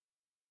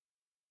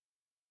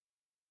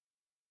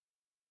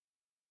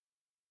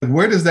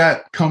Where does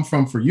that come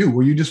from for you?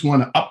 Where you just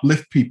want to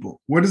uplift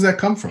people? Where does that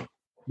come from?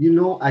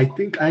 I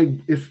think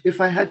if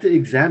I had to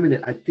examine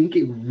it, I think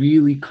it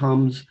really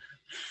comes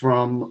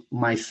from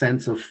my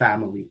sense of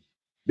family,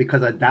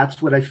 because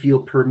that's what I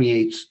feel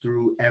permeates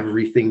through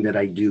everything that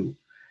I do.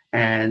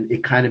 And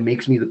it kind of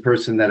makes me the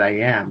person that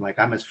I am. Like,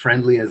 I'm as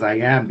friendly as I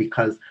am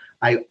because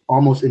I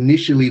almost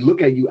initially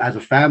look at you as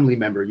a family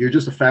member. You're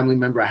just a family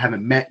member I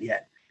haven't met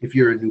yet, if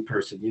you're a new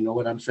person. You know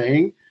what I'm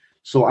saying?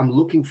 So I'm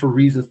looking for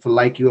reasons to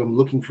like you. I'm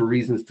looking for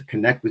reasons to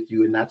connect with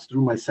you. And that's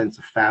through my sense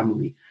of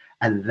family.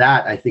 And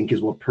that, I think, is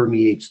what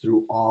permeates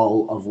through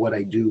all of what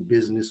I do,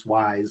 business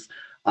wise,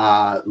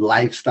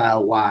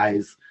 lifestyle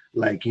wise,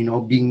 like,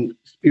 being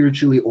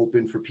spiritually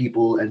open for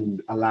people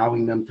and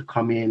allowing them to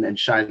come in and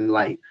shine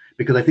light.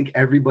 Because I think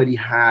everybody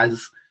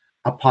has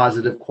a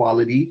positive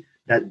quality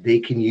that they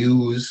can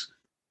use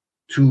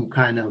to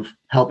kind of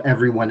help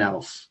everyone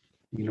else.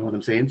 You know what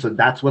I'm saying? So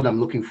that's what I'm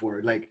looking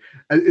for. Like,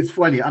 it's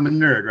funny. I'm a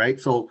nerd, right?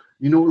 So,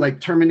 like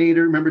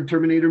Terminator, remember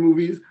Terminator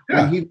movies?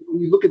 Yeah. When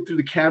you look it through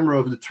the camera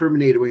of the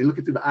Terminator, when you look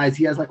it through the eyes,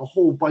 he has like a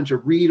whole bunch of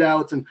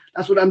readouts. And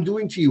that's what I'm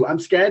doing to you. I'm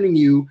scanning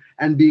you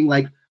and being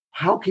like,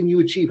 how can you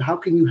achieve? How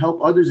can you help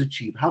others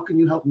achieve? How can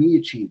you help me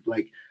achieve?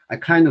 Like,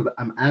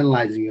 I'm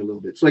analyzing you a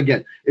little bit. So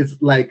again, it's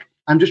like,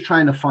 I'm just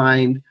trying to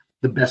find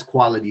the best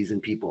qualities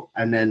in people.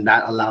 And then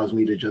that allows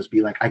me to just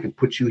be like, I can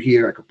put you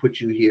here, I could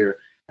put you here,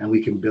 and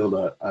we can build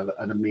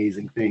an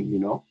amazing thing,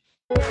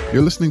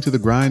 You're listening to the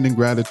Grind and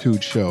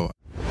Gratitude Show.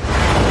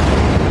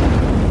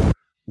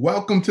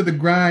 Welcome to the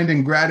Grind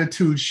and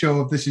Gratitude Show.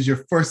 If this is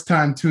your first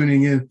time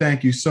tuning in,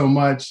 thank you so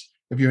much.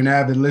 If you're an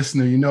avid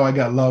listener, I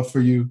got love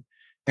for you.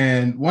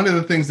 And one of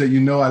the things that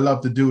I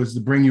love to do is to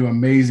bring you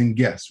amazing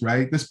guests,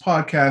 right? This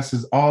podcast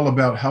is all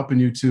about helping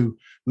you to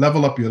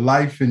level up your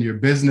life and your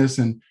business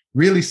and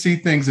really see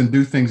things and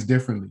do things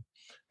differently.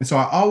 And so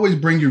I always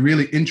bring you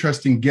really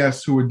interesting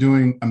guests who are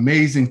doing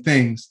amazing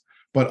things,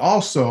 but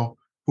also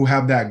who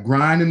have that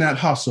grind and that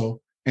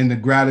hustle and the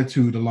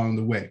gratitude along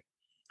the way.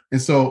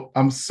 And so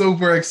I'm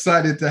super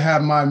excited to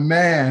have my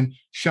man,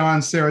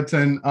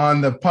 Seurattan,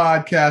 on the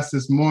podcast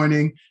this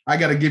morning. I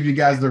got to give you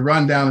guys the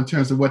rundown in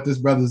terms of what this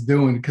brother's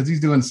doing, because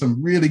he's doing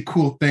some really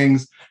cool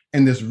things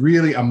in this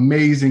really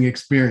amazing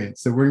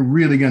experience. So we're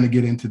really going to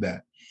get into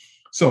that.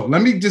 So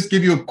let me just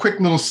give you a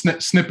quick little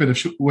snippet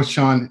of what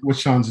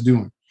Sean's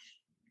doing.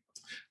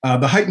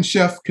 The Heightened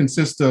Chef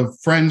consists of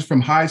friends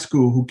from high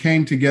school who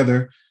came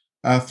together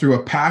through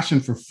a passion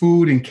for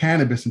food and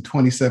cannabis in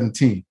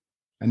 2017.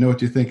 I know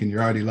what you're thinking.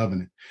 You're already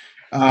loving it.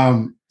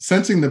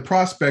 Sensing the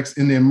prospects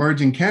in the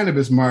emerging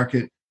cannabis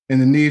market and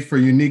the need for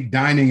unique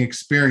dining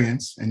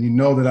experience, and you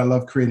know that I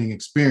love creating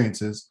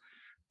experiences,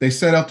 they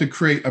set out to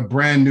create a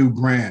brand new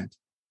brand.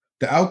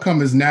 The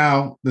outcome is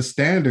now the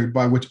standard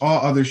by which all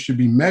others should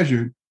be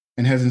measured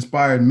and has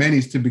inspired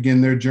many to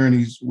begin their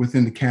journeys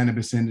within the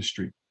cannabis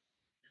industry.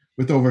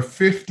 With over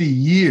 50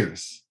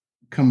 years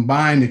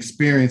combined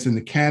experience in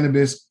the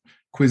cannabis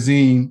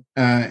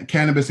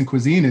and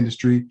cuisine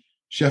industry,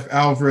 Chef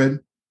Alfred,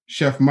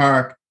 Chef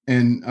Mark,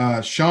 and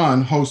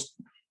Sean host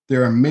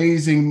their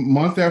amazing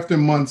month after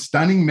month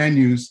stunning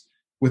menus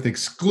with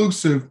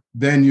exclusive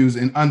venues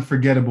and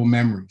unforgettable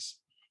memories.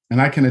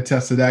 And I can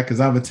attest to that because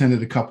I've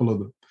attended a couple of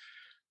them.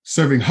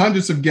 Serving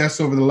hundreds of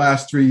guests over the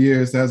last 3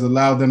 years has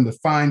allowed them to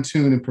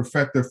fine-tune and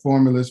perfect their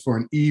formulas for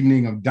an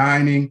evening of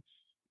dining,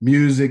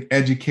 music,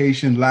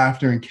 education,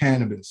 laughter, and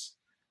cannabis.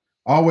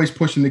 Always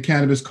pushing the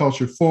cannabis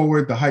culture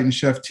forward, the Heightened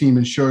Chef team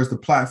ensures the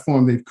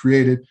platform they've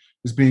created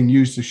is being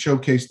used to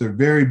showcase their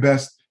very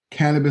best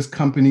cannabis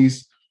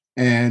companies,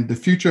 and the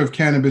future of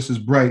cannabis is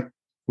bright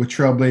with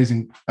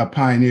trailblazing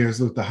pioneers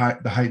with the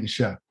Heightened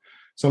Chef.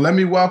 So let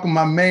me welcome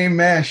my main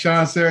man,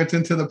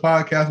 Seurattan, to the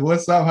podcast.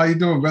 What's up? How you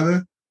doing,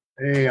 brother?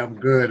 Hey, I'm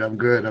good.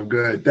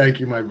 Thank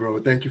you, my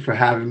bro. Thank you for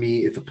having me.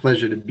 It's a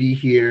pleasure to be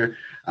here.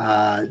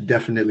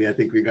 Definitely, I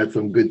think we got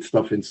some good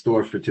stuff in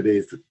store for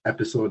today's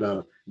episode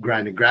of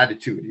Grind and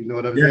Gratitude. You know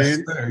what I'm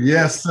saying? Sir.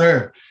 Yes,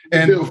 sir.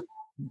 And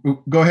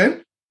go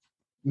ahead.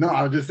 No,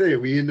 I'll just say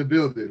we in the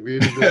building.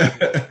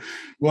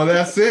 Well,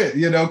 that's it.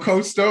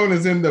 Coach Stone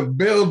is in the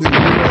building.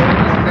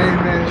 My main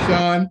man,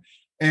 Sean.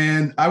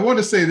 And I want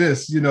to say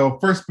this,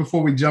 first,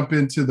 before we jump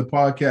into the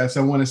podcast,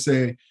 I want to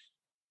say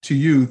to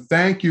you,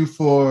 thank you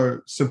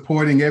for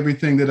supporting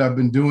everything that I've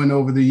been doing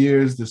over the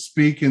years, the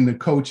speaking, the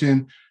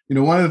coaching.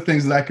 One of the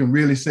things that I can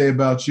really say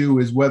about you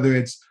is whether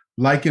it's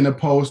liking a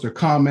post or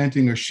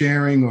commenting or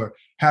sharing or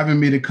having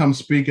me to come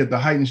speak on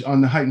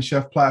the Heightened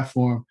Chef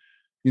platform.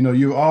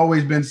 You've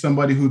always been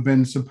somebody who's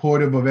been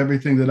supportive of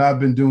everything that I've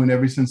been doing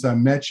ever since I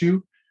met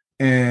you.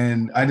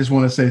 And I just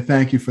want to say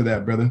thank you for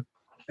that, brother.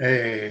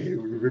 Hey,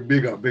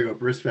 big up,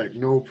 respect.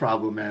 No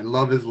problem, man.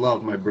 Love is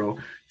love, my bro.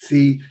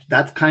 See,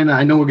 that's kind of,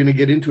 I know we're going to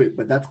get into it,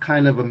 but that's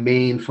kind of a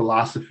main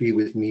philosophy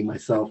with me,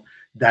 myself,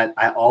 that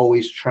I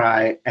always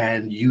try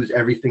and use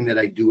everything that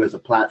I do as a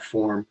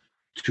platform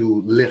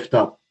to lift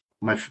up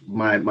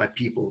my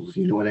peoples.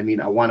 You know what I mean?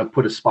 I want to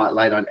put a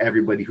spotlight on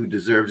everybody who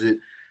deserves it.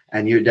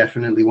 And you're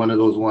definitely one of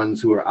those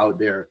ones who are out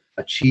there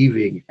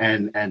achieving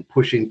and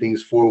pushing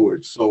things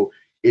forward. So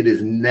it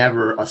is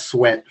never a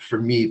sweat for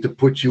me to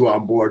put you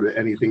on board with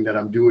anything that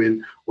I'm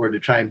doing or to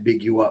try and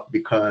big you up,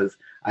 because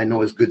I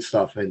know it's good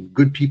stuff, and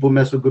good people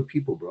mess with good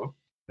people, bro.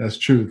 That's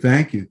true.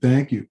 Thank you.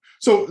 Thank you.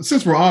 So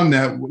since we're on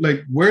that,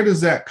 like, where does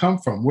that come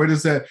from? Where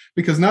does that,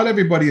 because not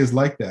everybody is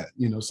like that.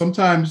 You know,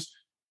 sometimes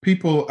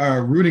people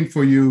are rooting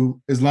for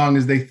you as long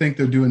as they think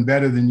they're doing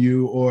better than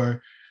you,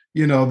 or,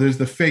 you know, there's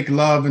the fake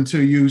love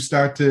until you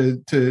start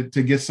to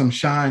get some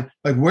shine.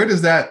 Like, where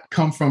does that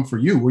come from for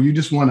you? Where you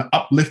just want to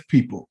uplift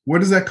people? Where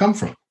does that come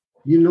from?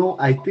 You know,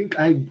 I think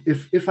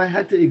if I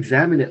had to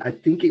examine it, I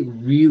think it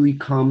really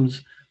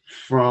comes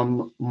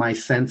from my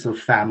sense of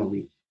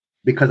family,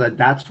 because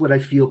that's what I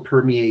feel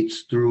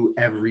permeates through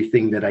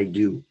everything that I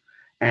do.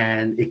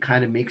 And it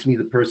kind of makes me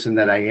the person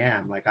that I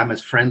am. Like, I'm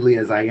as friendly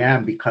as I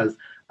am because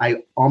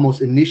I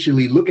almost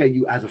initially look at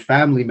you as a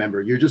family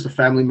member. You're just a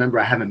family member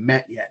I haven't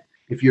met yet,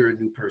 if you're a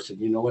new person.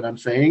 You know what I'm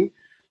saying?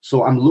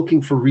 So I'm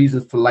looking for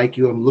reasons to like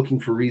you. I'm looking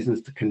for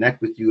reasons to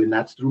connect with you. And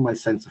that's through my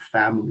sense of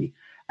family.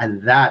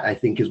 And that, I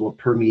think, is what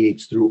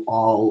permeates through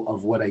all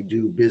of what I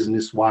do,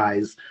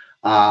 business-wise,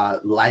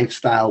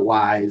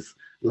 lifestyle-wise,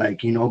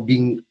 like, you know,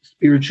 being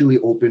spiritually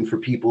open for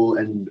people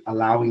and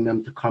allowing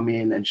them to come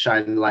in and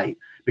shine light.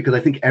 Because I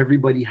think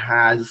everybody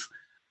has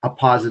a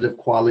positive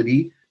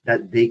quality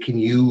that they can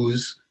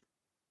use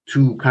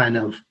to kind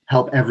of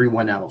help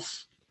everyone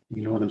else.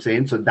 You know what I'm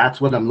saying? So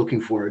that's what I'm looking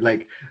for.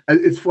 Like,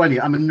 it's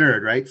funny, I'm a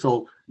nerd, right?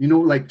 So, you know,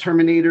 like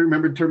Terminator,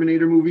 remember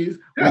Terminator movies?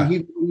 Yeah. When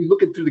you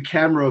look at through the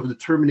camera of the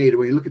Terminator,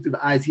 when you look at through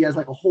the eyes, he has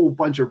like a whole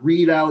bunch of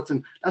readouts.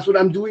 And that's what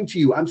I'm doing to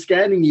you. I'm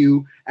scanning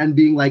you and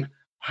being like,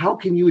 how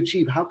can you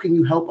achieve? How can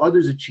you help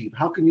others achieve?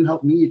 How can you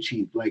help me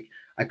achieve? Like,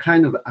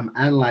 I'm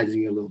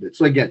analyzing you a little bit.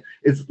 So again,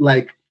 it's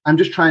like, I'm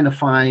just trying to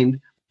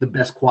find the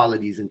best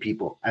qualities in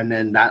people. And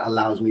then that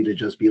allows me to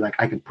just be like,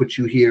 I can put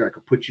you here, I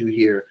could put you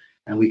here,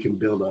 and we can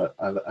build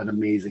an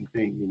amazing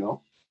thing, you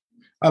know?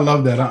 I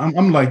love that.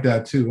 I'm like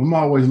that too. I'm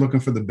always looking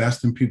for the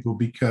best in people,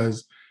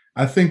 because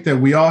I think that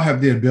we all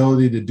have the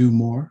ability to do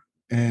more,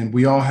 and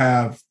we all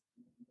have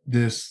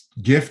this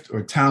gift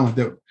or talent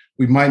that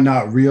we might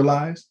not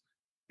realize.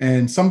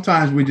 And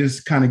sometimes we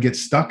just kind of get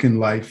stuck in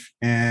life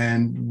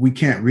and we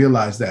can't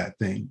realize that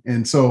thing.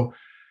 And so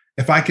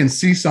if I can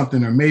see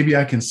something, or maybe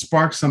I can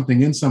spark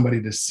something in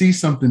somebody to see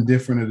something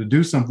different or to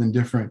do something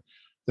different,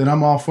 then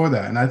I'm all for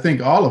that. And I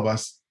think all of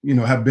us, you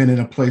know, have been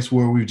in a place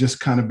where we've just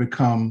kind of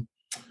become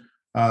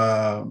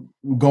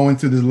going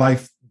through this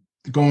life,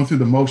 going through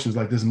the motions,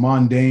 like this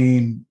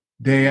mundane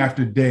day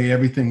after day,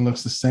 everything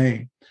looks the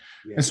same.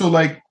 Yeah. And so,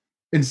 like,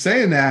 in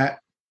saying that,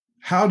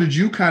 how did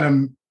you kind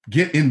of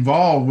get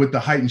involved with the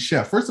Heightened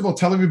Chef? First of all,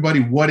 tell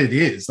everybody what it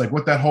is, like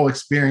what that whole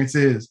experience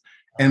is,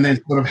 and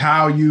then sort of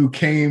how it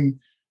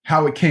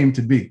came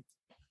to be.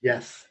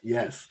 Yes.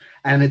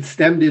 And it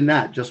stemmed in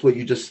that, just what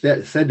you just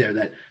said there,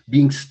 that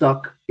being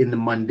stuck in the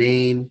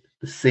mundane,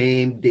 the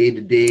same day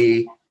to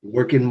day,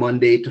 working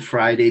Monday to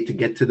Friday to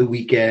get to the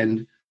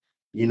weekend.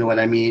 You know what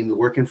I mean?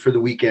 Working for the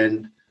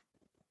weekend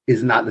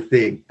is not the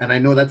thing. And I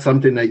know that's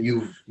something that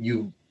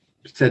you've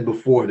said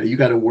before, that you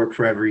got to work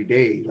for every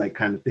day, like,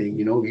 kind of thing.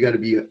 You know, you got to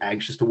be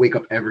anxious to wake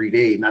up every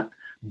day, not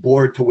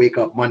bored to wake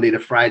up Monday to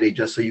Friday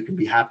just so you can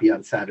be happy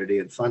on Saturday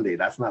and Sunday.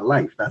 That's not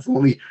life. That's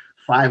only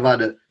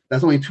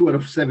 2 out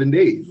of 7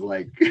 days.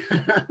 Like,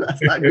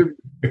 that's not good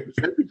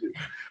percentages.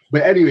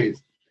 But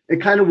anyways,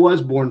 it kind of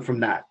was born from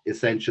that,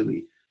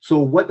 essentially. So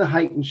what the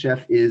Heightened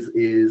Chef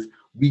is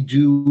we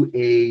do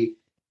a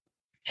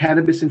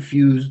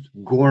cannabis-infused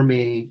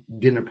gourmet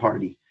dinner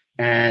party.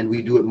 And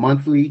we do it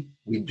monthly.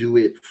 We do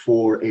it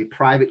for a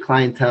private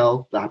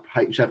clientele. The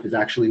Heightened Chef is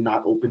actually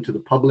not open to the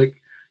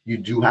public. You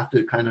do have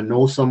to kind of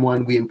know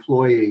someone. We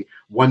employ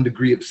 1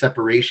 degree of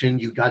separation.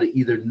 You got to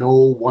either know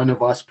one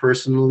of us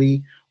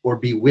personally or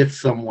be with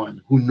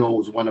someone who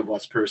knows one of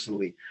us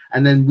personally.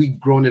 And then we've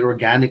grown it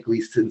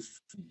organically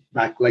since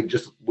back, like,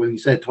 just when you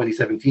said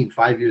 2017,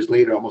 5 years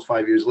later, almost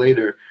 5 years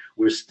later,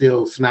 we're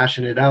still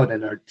smashing it out,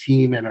 and our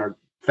team and our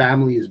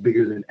family is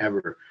bigger than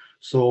ever.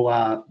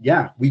 So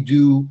we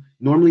do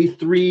normally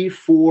 3,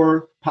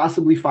 4,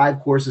 possibly 5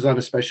 courses on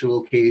a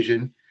special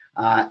occasion.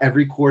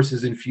 Every course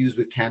is infused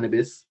with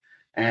cannabis,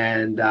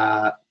 and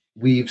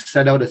we've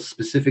set out a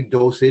specific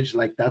dosage.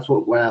 Like, that's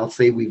what I'll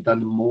say we've done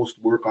the most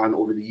work on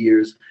over the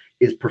years,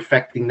 is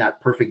perfecting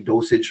that perfect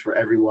dosage for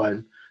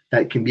everyone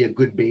that can be a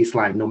good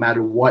baseline, no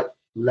matter what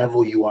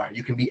level you are.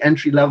 You can be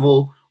entry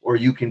level, or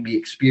you can be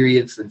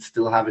experienced and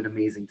still have an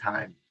amazing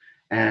time.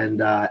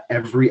 And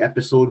every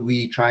episode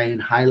we try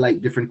and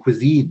highlight different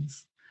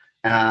cuisines.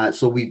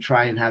 So we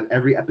try and have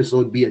every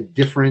episode be a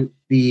different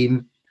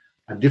theme,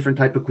 a different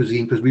type of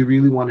cuisine, because we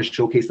really want to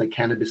showcase that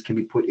cannabis can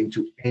be put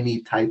into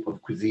any type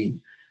of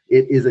cuisine.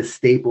 It is a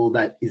staple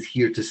that is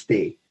here to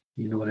stay.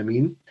 You know what I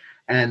mean?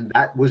 And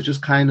that was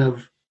just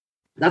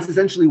that's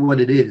essentially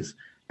what it is.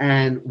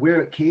 And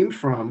where it came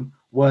from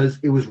was,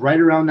 it was right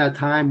around that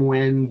time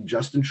when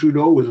Justin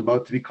Trudeau was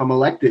about to become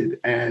elected,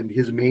 and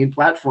his main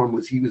platform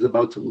was he was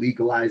about to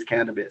legalize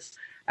cannabis.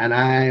 And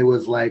I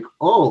was like,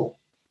 oh,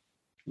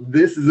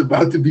 this is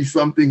about to be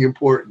something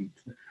important.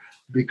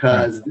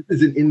 because this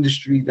is an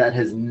industry that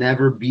has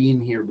never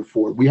been here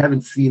before. We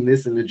haven't seen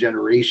this in a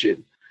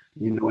generation.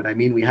 You know what I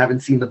mean? We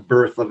haven't seen the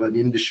birth of an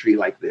industry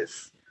like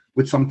this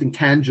with something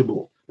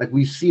tangible. Like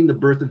we've seen the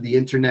birth of the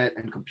internet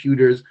and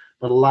computers,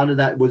 but a lot of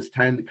that was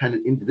kind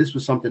of into this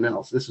was something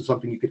else. This was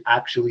something you could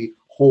actually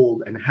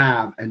hold and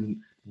have and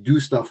do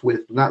stuff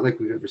with, not like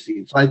we've ever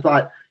seen. So I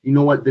thought, you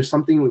know what, there's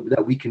something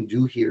that we can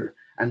do here,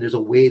 and there's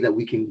a way that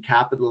we can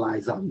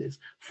capitalize on this.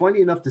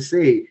 Funny enough to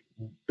say,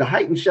 the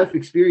Heightened Chef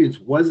experience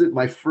wasn't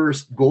my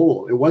first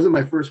goal. It wasn't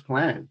my first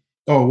plan.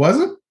 Oh, it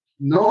wasn't?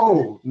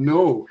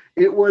 No.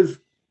 It was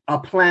a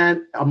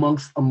plan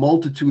amongst a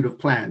multitude of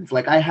plans.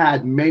 Like I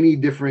had many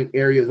different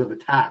areas of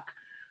attack,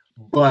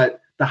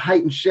 but the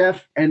Heightened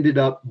Chef ended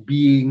up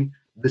being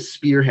the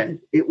spearhead.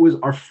 It was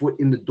our foot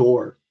in the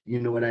door. You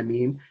know what I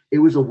mean? It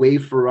was a way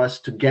for us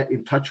to get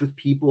in touch with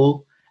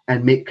people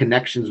and make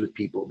connections with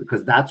people,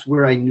 because that's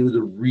where I knew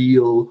the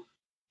real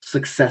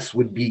success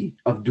would be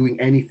of doing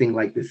anything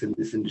like this in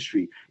this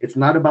industry. It's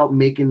not about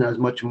making as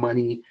much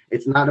money.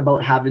 It's not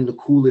about having the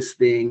coolest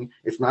thing.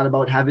 It's not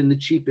about having the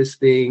cheapest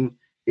thing.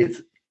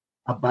 It's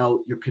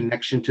about your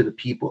connection to the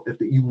people. If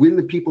you win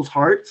the people's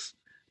hearts,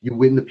 you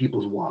win the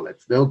people's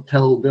wallets. They'll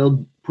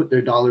put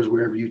their dollars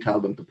wherever you tell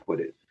them to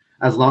put it,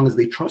 as long as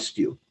they trust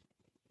you.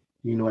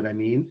 You know what I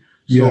mean?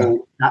 Yeah.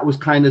 So that was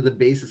kind of the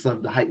basis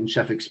of the Heightened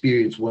Chef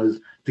experience, was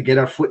to get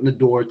our foot in the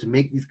door, to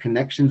make these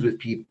connections with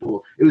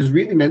people. It was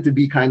really meant to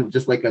be kind of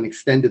just like an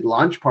extended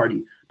launch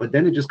party, but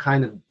then it just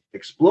kind of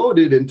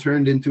exploded and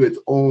turned into its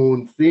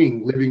own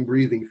thing, living,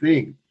 breathing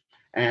thing.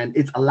 And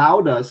it's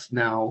allowed us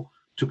now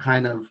to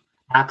kind of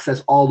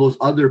access all those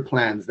other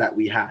plans that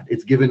we had.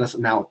 It's given us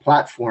now a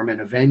platform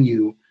and a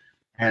venue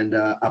and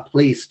a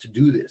place to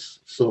do this.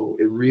 So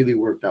it really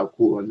worked out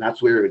cool. And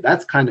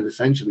that's kind of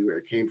essentially where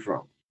it came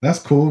from. That's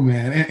cool,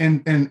 man.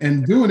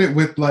 And doing it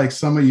with like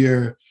some of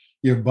your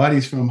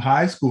buddies from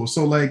high school.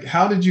 So like,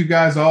 how did you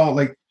guys all,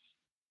 like,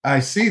 I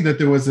see that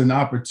there was an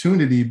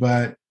opportunity,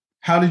 but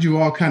how did you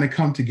all kind of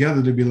come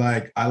together to be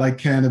like, I like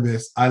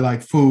cannabis, I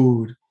like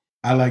food,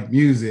 I like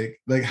music?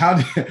 Like how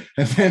did,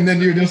 and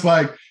then you're just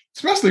like,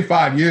 especially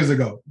 5 years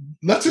ago,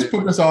 let's just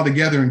put this all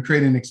together and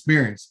create an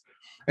experience.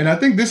 And I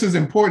think this is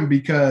important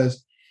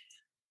because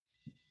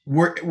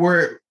we're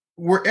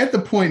at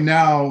the point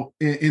now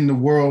in the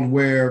world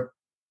where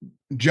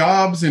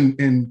jobs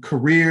and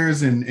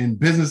careers and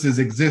businesses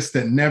exist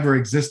that never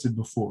existed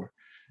before.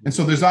 And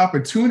so there's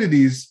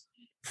opportunities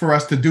for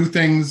us to do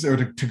things or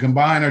to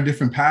combine our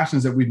different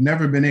passions that we've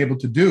never been able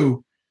to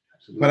do.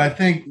 Absolutely. But I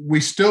think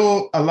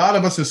a lot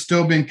of us have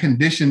still been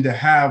conditioned to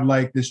have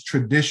like this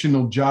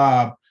traditional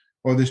job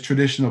or this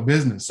traditional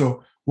business.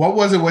 So what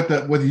was it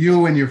with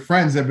you and your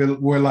friends that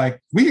were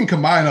like, we can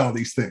combine all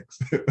these things?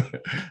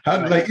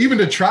 Like even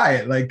to try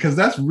it, like, because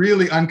that's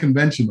really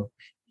unconventional.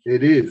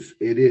 It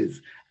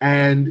is.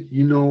 And,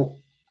 you know,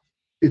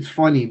 it's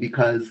funny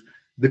because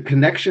the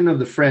connection of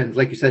the friends,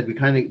 like you said,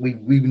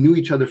 we knew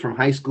each other from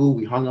high school.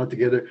 We hung out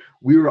together.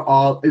 We were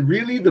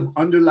really the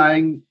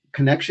underlying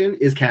connection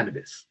is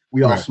cannabis.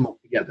 We all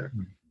smoke together.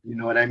 You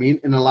know what I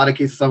mean? In a lot of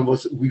cases, some of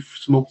us, we've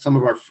smoked some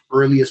of our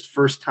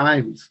first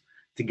times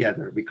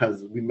together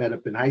because we met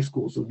up in high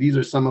school. So these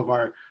are some of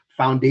our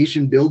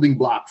foundation building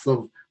blocks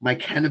of my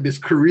cannabis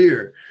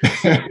career.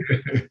 Kind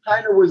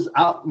of was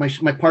out.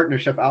 My partner,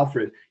 Chef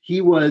Alfred,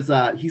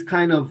 he's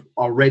kind of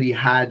already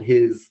had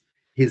his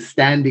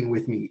standing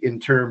with me in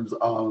terms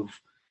of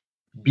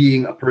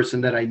being a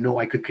person that I know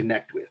I could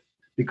connect with,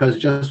 because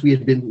just we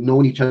had been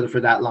known each other for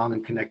that long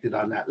and connected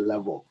on that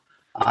level.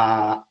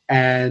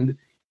 And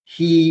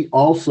he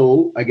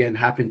also, again,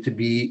 happened to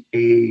be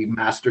a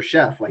master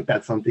chef. Like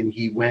that's something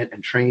he went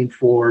and trained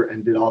for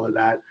and did all of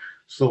that.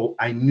 So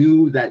I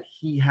knew that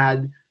he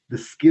had the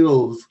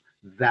skills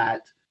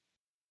that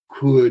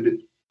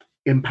could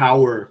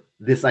empower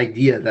this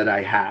idea that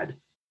I had.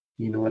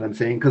 You know what I'm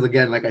saying? Because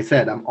again, like I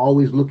said, I'm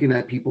always looking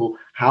at people.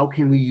 How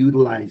can we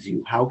utilize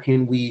you? How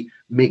can we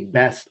make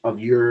best of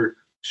your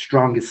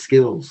strongest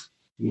skills?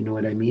 You know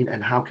what I mean?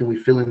 And how can we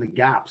fill in the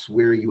gaps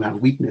where you have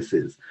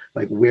weaknesses?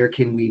 Like where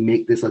can we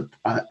make this a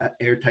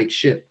airtight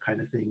ship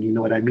kind of thing? You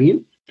know what I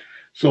mean?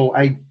 So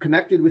I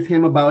connected with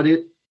him about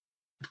it.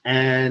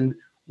 And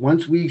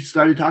once we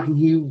started talking,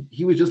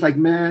 he was just like,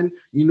 man,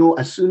 you know,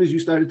 as soon as you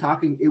started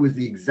talking, it was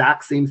the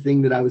exact same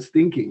thing that I was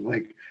thinking.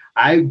 Like,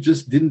 I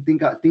just didn't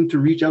think to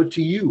reach out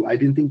to you. I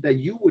didn't think that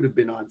you would have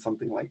been on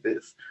something like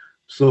this.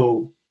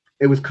 So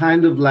it was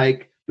kind of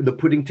like the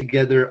putting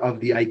together of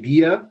the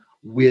idea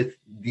with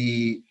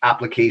the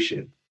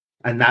application.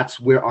 And that's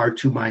where our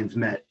two minds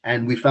met.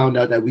 And we found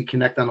out that we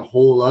connect on a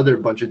whole other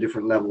bunch of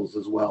different levels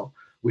as well,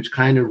 which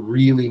kind of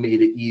really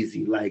made it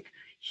easy. Like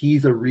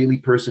he's a really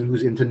person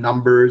who's into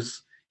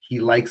numbers. He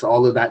likes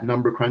all of that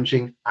number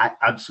crunching. I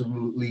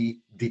absolutely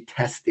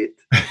detest it.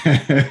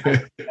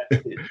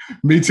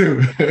 Me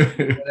too.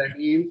 You know what I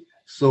mean?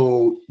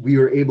 So we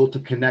were able to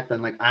connect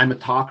on, like, I'm a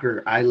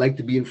talker. I like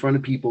to be in front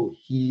of people.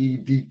 He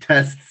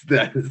detests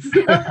this.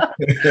 You know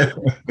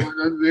what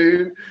I'm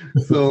saying?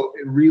 So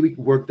it really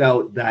worked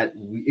out that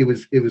it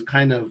was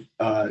kind of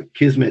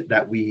kismet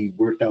that we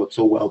worked out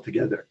so well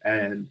together.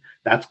 And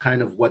that's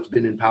kind of what's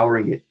been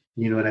empowering it.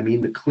 You know what I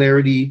mean? The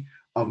clarity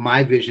of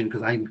my vision,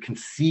 because I can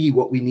see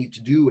what we need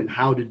to do and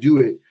how to do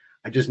it.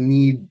 I just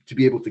need to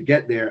be able to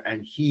get there.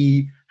 And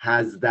he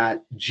has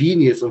that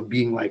genius of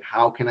being like,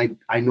 how can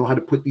I know how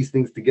to put these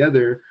things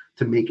together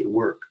to make it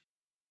work.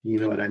 You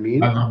know what I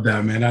mean? I love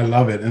that, man. I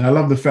love it. And I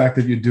love the fact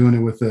that you're doing it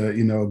with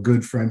a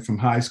good friend from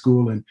high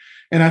school. And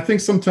I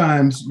think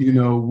sometimes,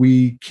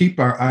 we keep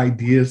our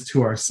ideas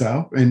to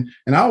ourselves. And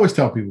I always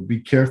tell people, be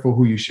careful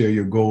who you share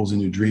your goals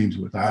and your dreams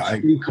with.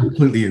 I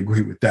completely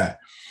agree with that.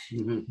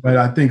 Mm-hmm. But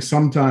I think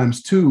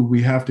sometimes too,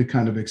 we have to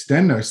kind of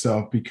extend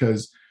ourselves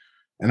because,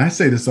 and I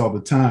say this all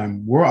the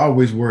time, we're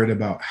always worried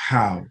about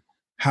how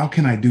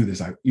can I do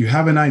this? You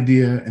have an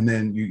idea and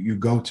then you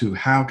go to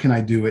how can I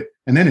do it?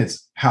 And then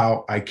it's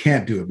how I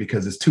can't do it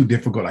because it's too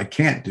difficult. I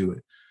can't do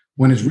it.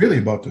 When it's really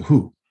about the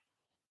who.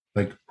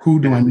 Like,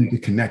 who do I need to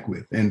connect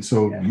with? And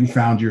so you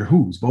found your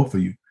who's, both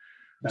of you.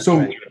 That's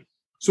right.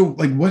 So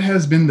like, what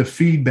has been the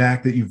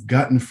feedback that you've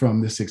gotten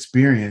from this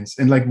experience?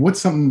 And like,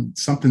 what's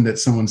something that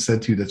someone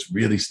said to you that's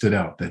really stood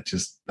out, that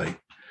just like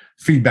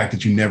feedback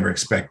that you never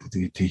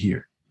expected to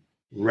hear?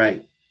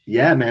 Right.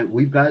 Yeah, man.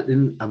 We've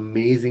gotten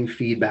amazing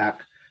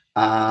feedback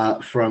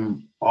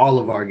from all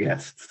of our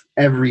guests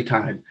every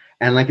time.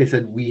 And like I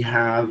said, we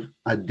have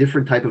a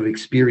different type of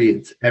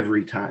experience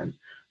every time.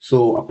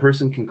 So a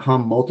person can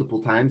come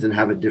multiple times and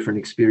have a different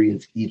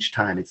experience each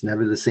time. It's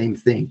never the same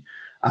thing.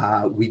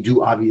 We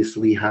do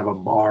obviously have a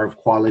bar of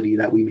quality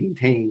that we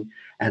maintain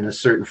and a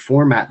certain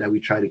format that we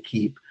try to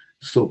keep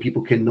so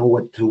people can know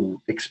what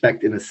to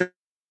expect in a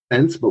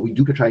sense, but we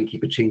do try and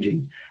keep it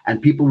changing.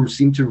 And people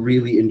seem to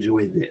really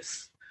enjoy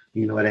this.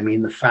 You know what I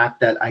mean? The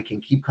fact that I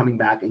can keep coming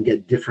back and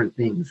get different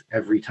things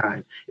every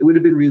time. It would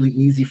have been really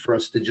easy for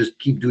us to just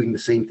keep doing the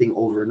same thing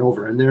over and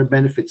over. And there are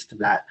benefits to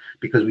that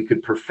because we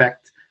could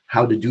perfect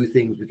how to do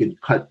things. We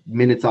could cut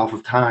minutes off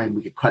of time.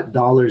 We could cut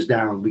dollars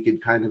down. We could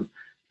kind of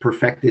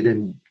perfect it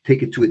and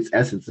take it to its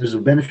essence. There's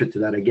a benefit to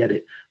that. I get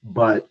it.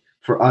 But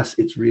for us,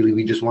 it's really,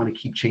 we just want to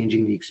keep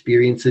changing the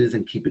experiences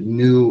and keep it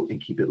new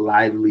and keep it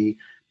lively,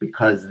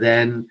 because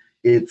then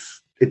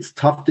it's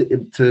tough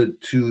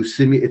to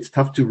simulate. It's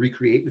tough to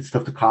recreate. It's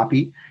tough to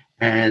copy,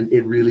 and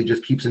it really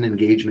just keeps an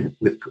engagement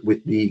with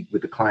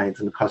the clients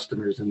and the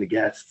customers and the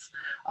guests.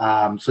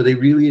 So they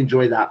really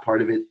enjoy that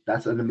part of it.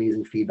 That's an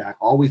amazing feedback.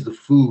 Always the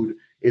food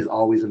is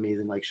always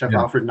amazing. Like Chef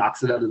Alfred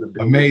knocks it out of the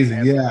building.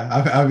 Amazing, yeah.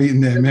 I've eaten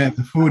there, man.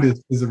 The food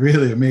is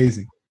really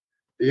amazing.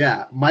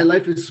 Yeah, my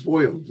life is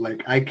spoiled.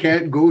 Like, I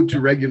can't go to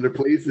regular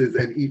places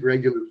and eat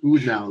regular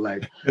food now.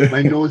 Like,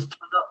 my nose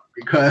turned up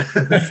because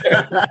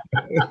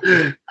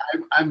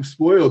I'm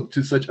spoiled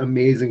to such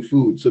amazing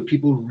food. So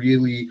people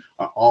really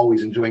are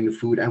always enjoying the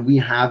food. And we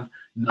have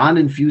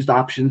non-infused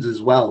options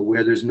as well,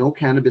 where there's no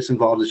cannabis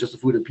involved. It's just the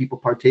food and people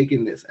partake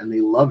in this and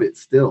they love it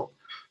still.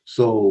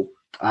 So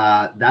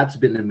that's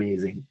been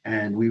amazing.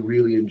 And we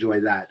really enjoy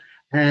that.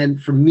 And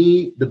for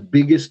me, the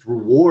biggest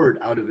reward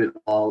out of it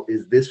all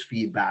is this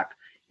feedback,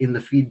 in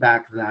the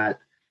feedback that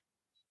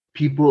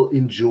people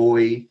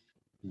enjoy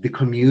the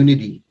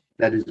community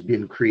that has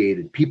been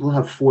created. People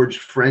have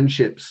forged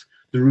friendships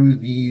through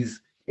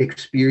these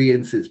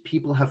experiences.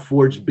 People have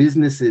forged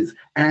businesses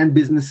and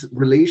business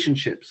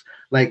relationships.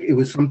 Like, it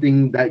was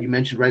something that you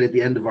mentioned right at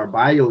the end of our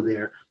bio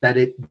there, that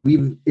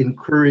we've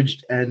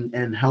encouraged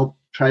and helped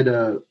try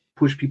to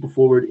push people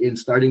forward in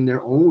starting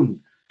their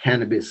own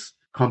cannabis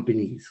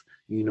companies.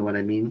 You know what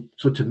I mean?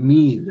 So to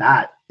me,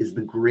 that is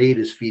the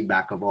greatest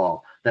feedback of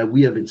all, that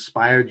we have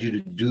inspired you to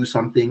do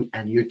something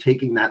and you're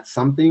taking that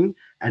something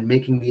and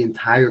making the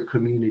entire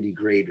community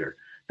greater.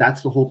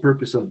 That's the whole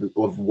purpose of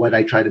what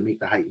I try to make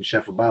the Heightened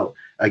Chef about.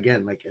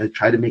 Again, like, I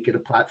try to make it a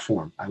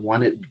platform. I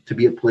want it to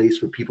be a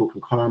place where people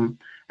can come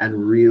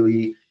and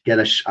really get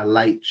a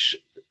light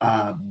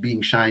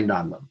being shined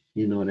on them.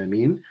 You know what I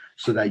mean?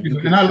 So that you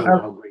can show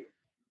how great.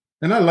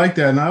 And I like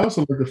that. And I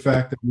also like the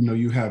fact that,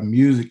 you have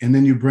music and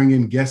then you bring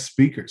in guest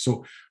speakers.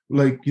 So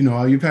like,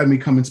 you've had me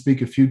come and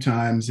speak a few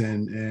times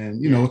and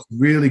it's a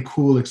really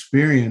cool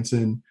experience.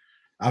 And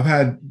I've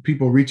had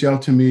people reach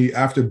out to me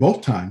after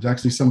both times.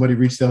 Actually, somebody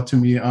reached out to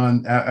me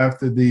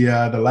after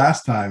the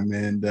last time.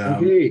 And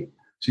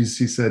she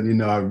said,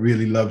 I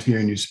really loved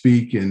hearing you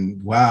speak,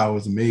 and wow, it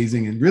was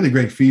amazing and really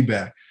great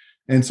feedback.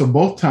 And so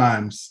both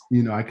times,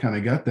 I kind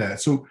of got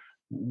that. So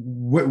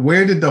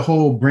where did the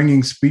whole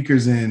bringing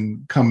speakers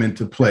in come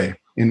into play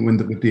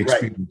with the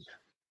experience?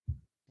 Right.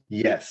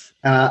 Yes.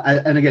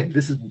 And again,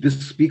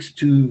 this speaks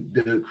to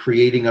the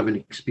creating of an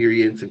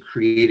experience and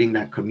creating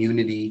that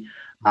community.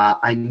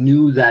 I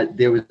knew that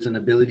there was an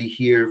ability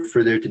here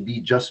for there to be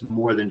just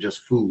more than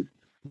just food.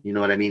 You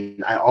know what I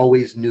mean? I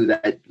always knew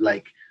that,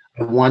 like,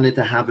 I wanted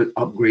to have an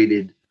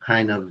upgraded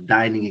kind of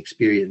dining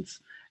experience.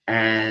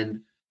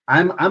 And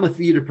I'm a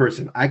theater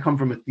person. I come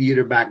from a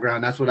theater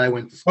background. That's what I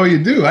went to school. Oh,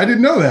 you do? I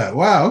didn't know that.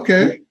 Wow.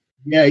 Okay.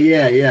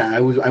 Yeah.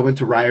 I went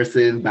to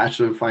Ryerson,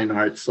 Bachelor of Fine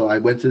Arts, so I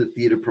went to the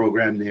theater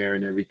program there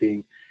and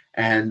everything,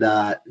 and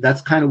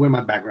that's kind of where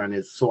my background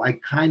is. So I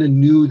kind of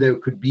knew there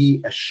could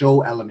be a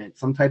show element,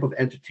 some type of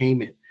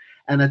entertainment,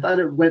 and I thought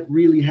it went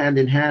really hand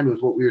in hand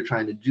with what we were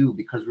trying to do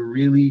because we're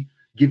really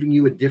giving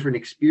you a different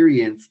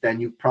experience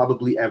than you've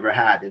probably ever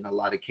had in a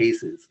lot of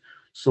cases.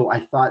 So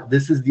I thought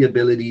this is the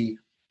ability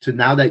to,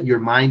 now that your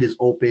mind is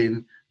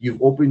open,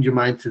 you've opened your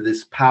mind to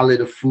this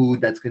palette of food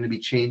that's going to be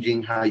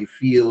changing how you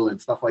feel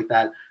and stuff like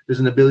that.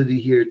 There's an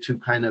ability here to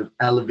kind of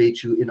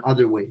elevate you in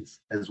other ways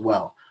as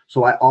well.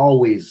 So I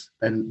always,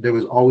 and there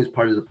was always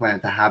part of the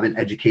plan to have an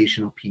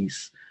educational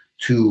piece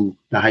to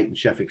the Heightened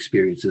Chef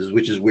experiences,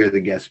 which is where the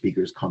guest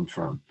speakers come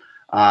from.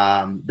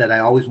 That I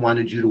always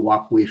wanted you to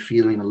walk away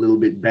feeling a little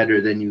bit better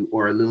than you,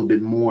 or a little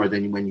bit more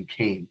than when you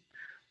came.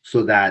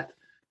 So that,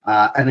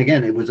 and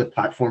again, it was a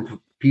platform for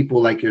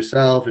people like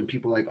yourself and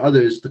people like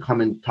others to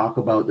come and talk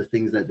about the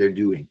things that they're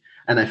doing.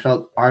 And I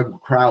felt our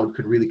crowd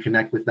could really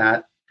connect with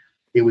that.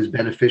 It was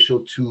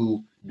beneficial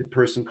to the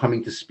person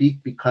coming to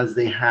speak because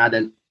they had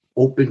an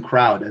open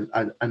crowd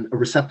and a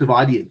receptive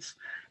audience.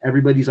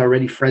 Everybody's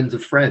already friends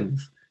of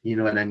friends. You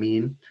know what I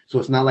mean? So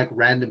it's not like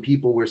random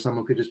people where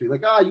someone could just be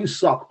like, "Oh, you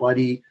suck,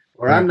 buddy,"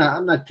 or Right.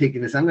 I'm not taking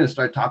this. I'm going to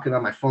start talking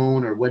on my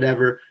phone or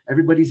whatever."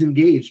 Everybody's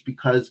engaged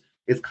because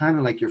it's kind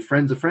of like your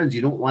friends of friends.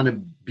 You don't want to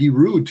be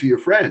rude to your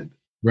friend.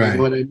 You know Right.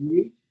 what I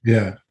mean?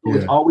 Yeah. So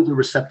it's Yeah. always a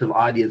receptive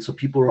audience. So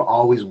people are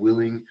always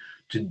willing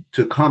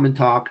to come and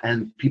talk,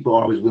 and people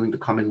are always willing to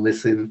come and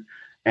listen.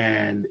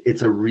 And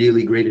it's a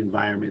really great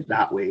environment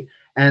that way.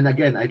 And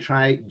again, I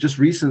tried just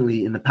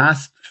recently in the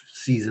past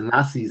season,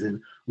 last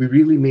season, we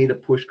really made a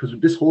push because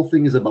this whole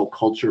thing is about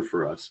culture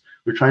for us.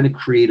 We're trying to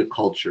create a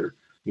culture,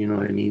 you know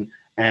what I mean?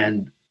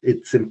 And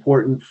it's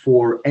important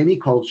for any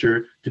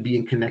culture to be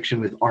in connection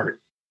with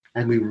art.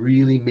 And we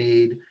really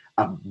made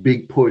a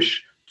big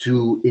push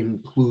to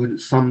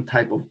include some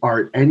type of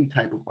art, any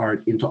type of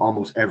art, into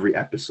almost every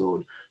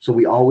episode. So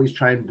we always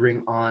try and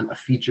bring on a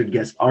featured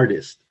guest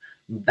artist.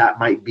 That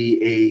might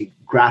be a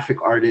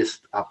graphic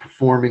artist, a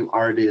performing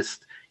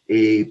artist,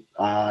 a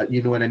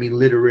you know what I mean,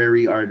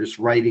 literary artist,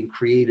 writing,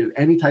 creative,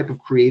 any type of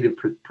creative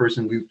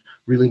person. We've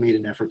really made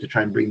an effort to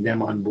try and bring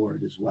them on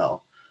board as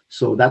well.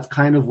 So that's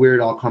kind of where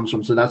it all comes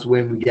from. So that's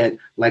when we get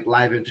like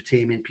live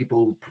entertainment,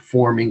 people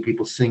performing,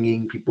 people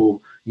singing,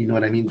 people, you know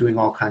what I mean, doing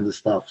all kinds of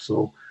stuff.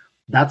 So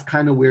that's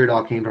kind of where it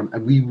all came from.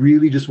 And we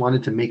really just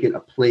wanted to make it a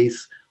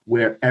place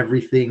where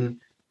everything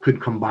could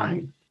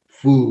combine: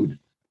 food,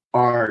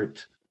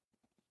 art,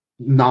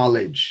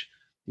 knowledge.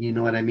 You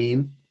know what I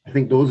mean? I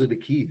think those are the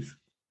keys.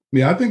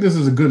 Yeah, I think this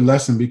is a good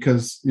lesson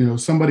because,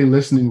 somebody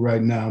listening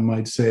right now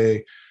might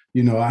say,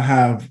 I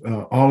have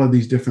all of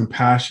these different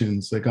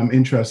passions. Like I'm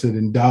interested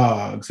in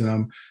dogs and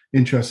I'm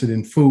interested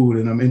in food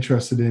and I'm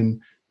interested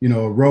in,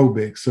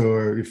 aerobics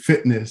or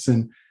fitness.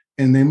 And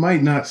they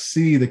might not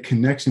see the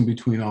connection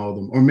between all of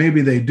them, or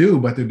maybe they do,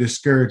 but they're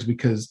discouraged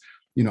because,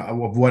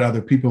 of what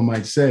other people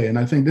might say. And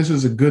I think this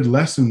is a good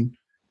lesson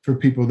for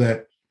people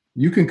that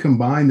you can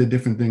combine the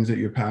different things that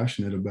you're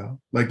passionate about.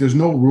 Like there's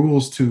no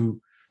rules to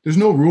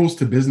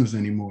business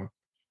anymore.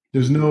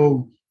 There's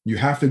no, you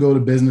have to go to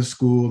business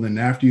school. And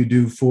after you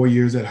do 4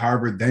 years at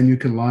Harvard, then you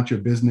can launch your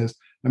business.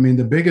 I mean,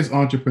 the biggest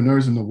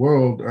entrepreneurs in the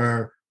world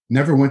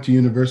never went to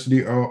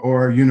university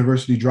or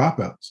university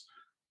dropouts.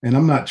 And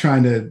I'm not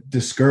trying to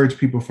discourage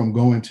people from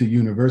going to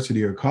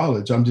university or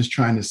college. I'm just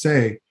trying to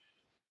say,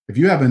 if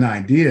you have an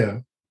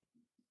idea,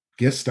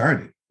 get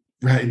started,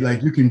 right? Yeah.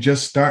 Like you can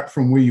just start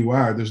from where you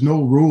are. There's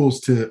no rules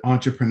to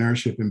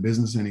entrepreneurship and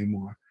business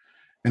anymore.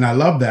 And I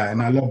love that.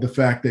 And I love the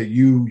fact that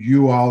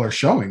you all are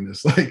showing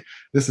this. Like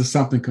this is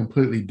something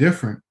completely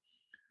different.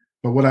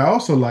 But what I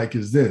also like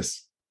is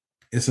this.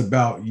 It's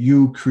about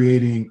you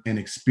creating an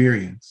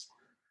experience.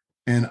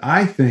 And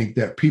I think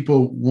that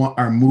people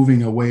are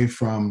moving away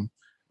from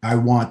I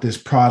want this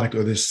product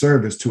or this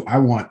service to I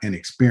want an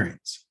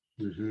experience.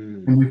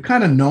 Mm-hmm. And we've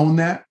kind of known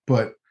that,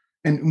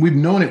 and we've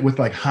known it with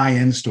like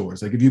high-end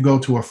stores. Like if you go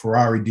to a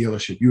Ferrari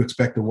dealership, you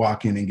expect to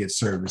walk in and get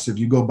service. If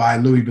you go buy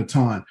Louis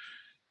Vuitton,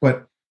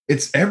 but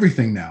it's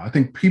everything now. I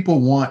think people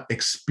want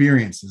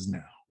experiences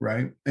now,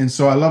 right? And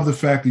so I love the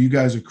fact that you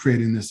guys are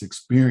creating this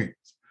experience.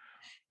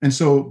 And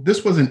so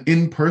this was an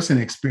in-person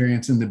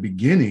experience in the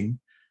beginning,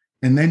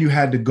 and then you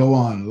had to go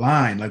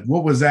online. Like,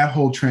 what was that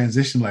whole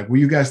transition like? Were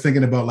you guys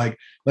thinking about like,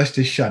 let's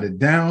just shut it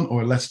down,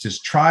 or let's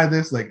just try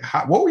this? Like,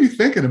 what were you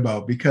thinking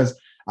about? Because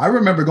I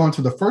remember going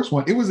to the first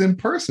one, it was in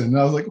person, and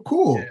I was like,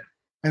 cool. Yeah.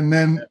 And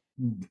then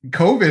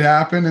COVID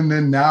happened, and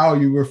then now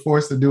you were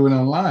forced to do it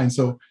online.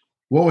 So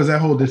what was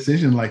that whole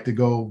decision like to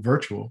go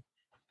virtual?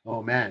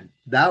 Oh man,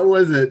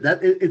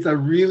 it's a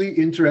really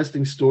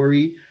interesting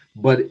story,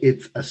 but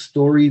it's a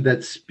story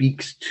that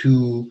speaks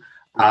to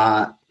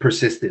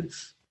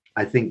persistence.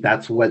 I think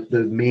that's what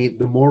the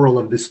moral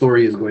of this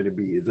story is going to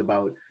be. Is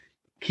about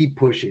keep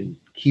pushing,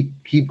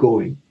 keep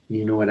going.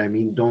 You know what I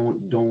mean?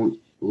 Don't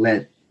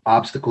let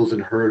obstacles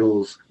and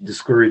hurdles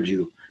discourage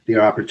you. They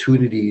are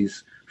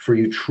opportunities for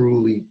you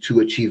truly to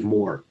achieve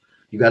more.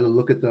 You got to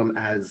look at them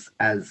as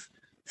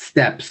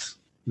steps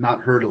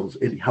not hurdles.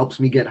 It helps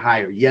me get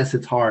higher. Yes,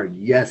 it's hard.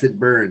 Yes, it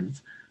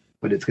burns,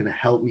 but it's going to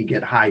help me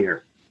get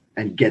higher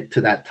and get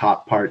to that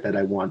top part that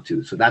I want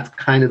to. So that's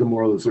kind of the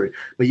moral of the story.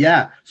 But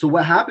yeah, so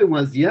what happened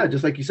was, yeah,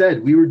 just like you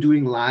said, we were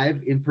doing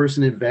live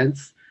in-person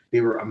events.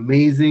 They were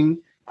amazing.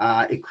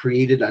 It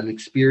created an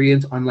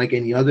experience unlike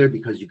any other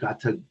because you got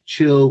to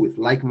chill with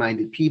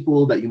like-minded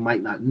people that you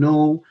might not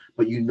know,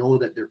 but you know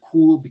that they're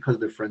cool because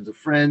they're friends of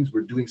friends.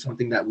 We're doing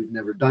something that we've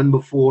never done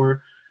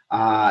before.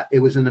 It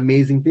was an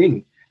amazing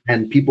thing,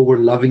 and people were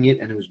loving it,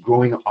 and it was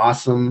growing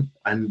awesome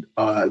and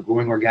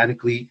growing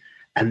organically.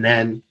 And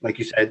then, like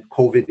you said,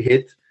 COVID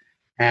hit,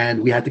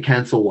 and we had to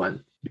cancel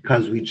one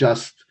because we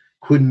just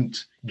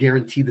couldn't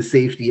guarantee the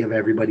safety of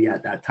everybody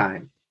at that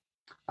time.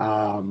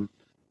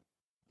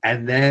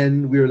 And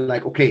then we were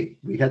like, okay,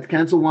 we had to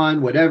cancel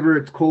one, whatever,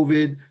 it's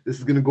COVID, this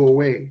is going to go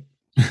away.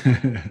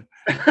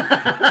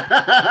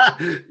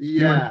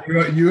 Yeah.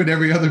 You and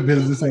every other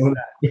business owner.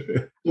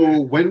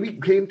 So when we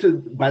came to,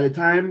 by the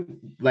time,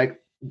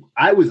 like,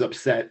 I was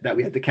upset that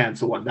we had to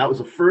cancel one. That was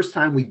the first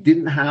time we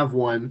didn't have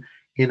one.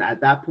 And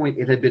at that point,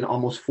 it had been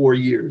almost 4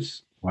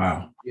 years.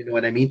 Wow. You know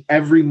what I mean?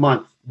 Every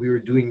month we were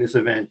doing this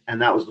event. And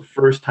that was the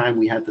first time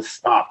we had to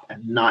stop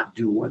and not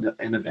do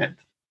an event.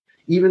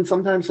 Even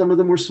sometimes some of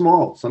them were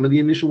small. Some of the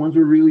initial ones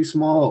were really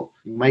small.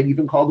 You might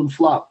even call them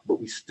flop, but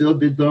we still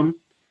did them.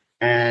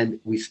 And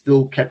we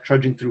still kept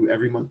trudging through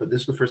every month. But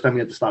this is the first time we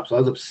had to stop. So I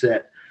was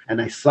upset.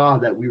 And I saw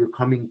that we were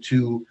coming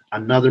to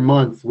another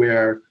month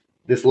where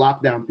this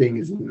lockdown thing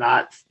is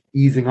not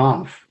easing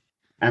off.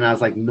 And I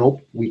was like,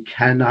 nope, we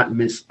cannot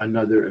miss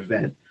another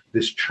event.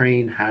 This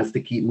train has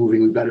to keep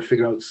moving. We've got to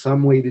figure out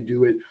some way to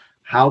do it.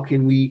 How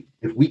can we,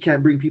 if we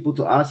can't bring people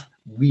to us,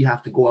 we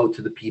have to go out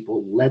to the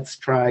people. Let's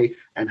try.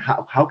 And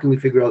how can we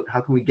figure out, how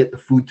can we get the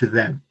food to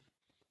them?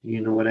 You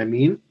know what I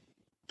mean?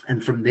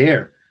 And from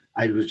there,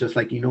 I was just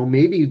like,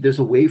 maybe there's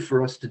a way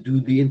for us to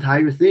do the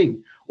entire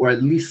thing, or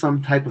at least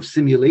some type of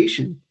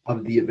simulation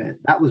of the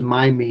event. That was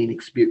my main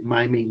experience,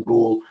 my main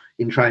goal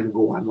in trying to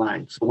go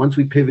online. So once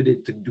we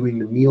pivoted to doing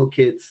the meal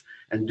kits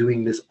and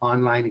doing this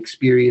online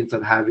experience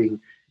of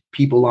having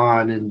people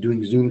on and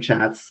doing Zoom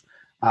chats,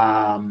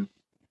 I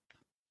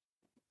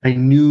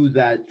knew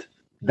that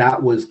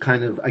was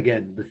kind of,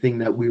 again, the thing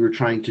that we were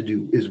trying to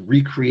do is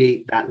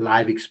recreate that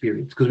live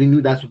experience, because we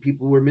knew that's what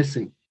people were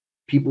missing.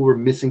 People were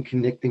missing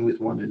connecting with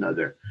one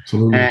another.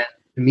 Absolutely. And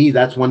to me,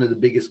 that's one of the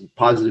biggest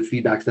positive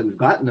feedbacks that we've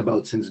gotten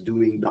about since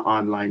doing the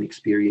online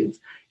experience,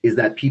 is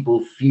that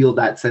people feel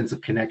that sense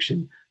of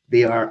connection.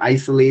 They are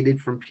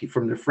isolated from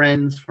their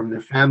friends, from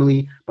their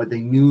family, but they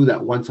knew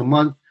that once a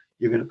month,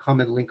 you're going to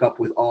come and link up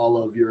with all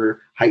of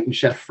your Heightened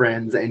Chef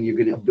friends, and you're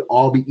going to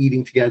all be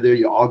eating together.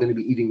 You're all going to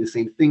be eating the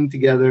same thing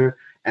together,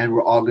 and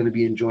we're all going to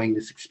be enjoying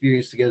this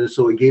experience together.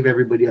 So it gave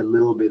everybody a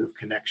little bit of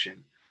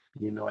connection.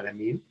 You know what I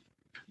mean?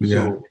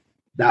 Yeah. So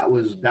that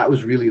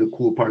was really the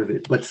cool part of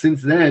it. But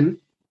since then,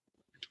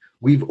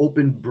 we've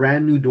opened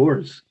brand new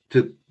doors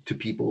to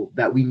people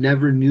that we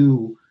never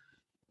knew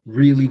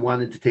really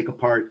wanted to take a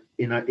part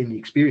in the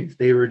experience.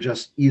 They were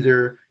just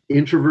either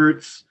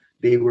introverts,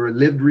 they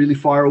lived really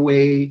far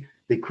away,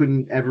 they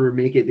couldn't ever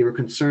make it, they were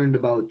concerned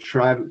about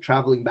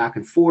traveling back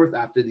and forth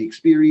after the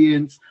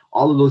experience.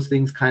 All of those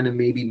things kind of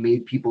maybe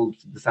made people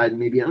decide,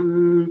 maybe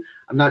I'm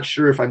not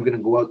sure if I'm going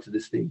to go out to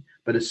this thing.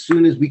 But as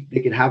soon as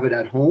they could have it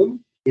at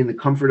home in the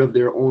comfort of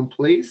their own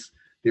place,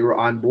 they were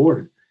on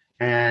board.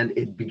 And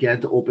it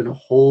began to open a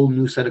whole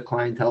new set of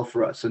clientele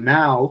for us. So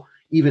now,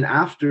 even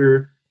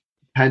after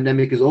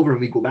pandemic is over and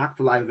we go back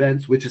to live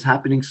events, which is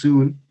happening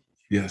soon.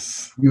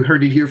 Yes. You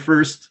heard it here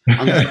first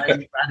on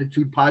the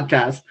Gratitude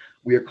podcast.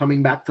 We are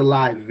coming back to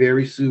live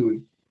very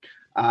soon.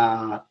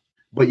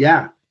 But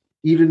yeah,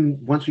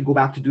 even once we go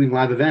back to doing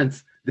live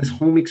events, this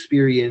home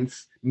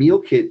experience meal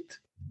kit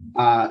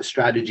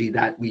strategy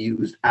that we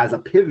used as a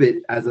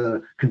pivot, as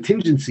a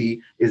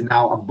contingency, is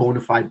now a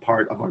bona fide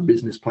part of our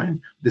business plan.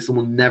 This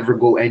will never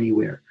go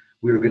anywhere.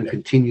 We're going to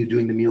continue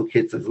doing the meal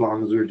kits as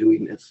long as we're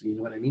doing this. You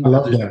know what I mean? I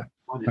love that.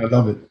 I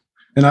love it.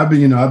 And I've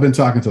been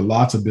talking to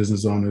lots of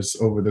business owners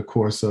over the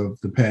course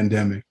of the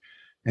pandemic.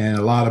 And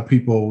a lot of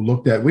people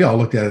we all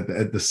looked at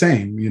it the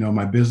same.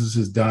 My business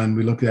is done.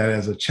 We looked at it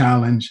as a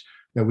challenge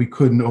that we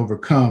couldn't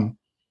overcome.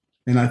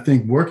 And I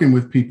think working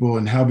with people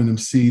and having them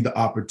see the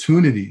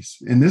opportunities.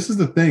 And this is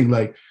the thing,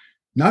 like,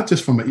 not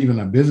just from even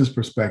a business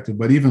perspective,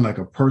 but even like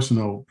a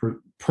personal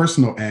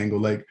angle,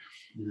 like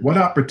what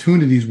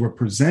opportunities were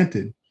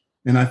presented.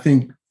 And I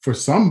think for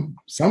some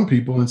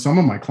people and some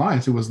of my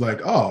clients, it was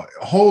like, oh,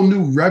 a whole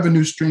new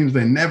revenue streams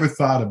they never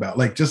thought about.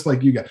 Like, just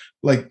like you got,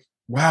 like,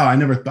 wow, I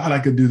never thought I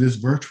could do this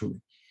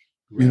virtually.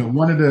 Right.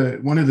 One of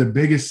the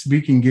biggest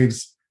speaking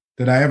gigs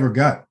that I ever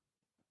got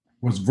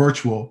was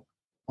virtual.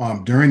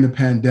 During the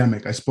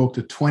pandemic, I spoke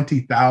to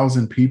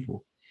 20,000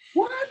 people.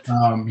 What?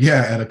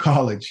 At a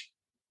college.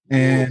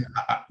 And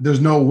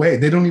there's no way.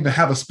 They don't even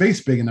have a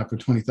space big enough for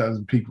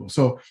 20,000 people.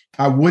 So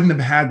I wouldn't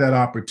have had that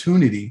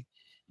opportunity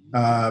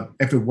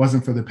if it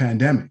wasn't for the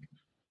pandemic.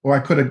 Or I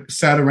could have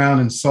sat around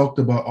and sulked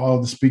about all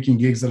the speaking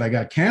gigs that I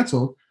got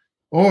canceled.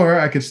 Or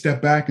I could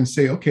step back and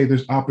say, okay,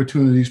 there's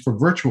opportunities for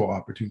virtual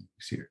opportunities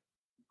here.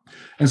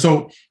 And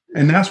so,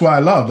 and that's why I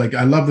love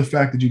the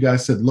fact that you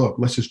guys said, look,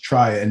 let's just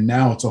try it. And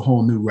now it's a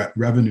whole new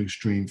revenue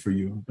stream for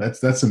you.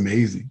 That's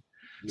amazing.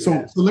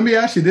 Yeah. So let me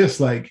ask you this,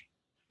 like,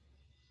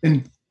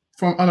 and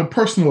from on a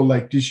personal,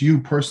 like just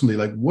you personally,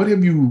 like what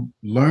have you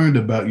learned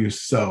about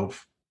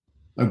yourself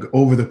like,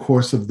 over the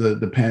course of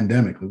the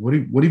pandemic? Like,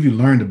 what have you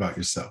learned about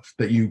yourself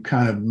that you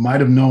kind of might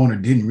have known or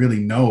didn't really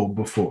know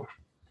before?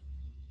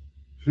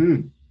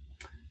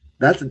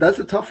 That's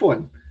a tough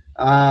one,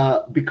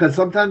 because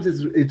sometimes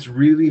it's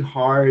really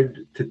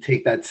hard to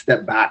take that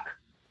step back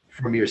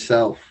from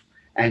yourself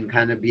and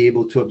kind of be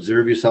able to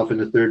observe yourself in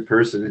the third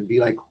person and be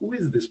like, who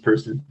is this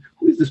person?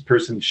 Who is this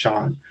person,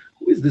 Sean?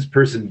 Who is this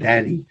person,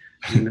 Danny?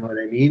 You know what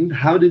I mean?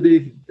 How do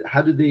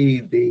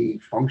they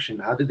function?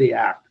 How do they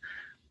act?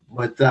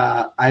 But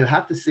I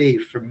have to say,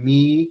 for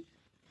me,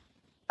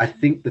 I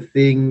think the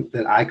thing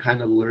that I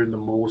kind of learned the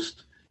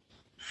most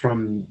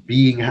from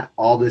being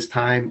all this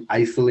time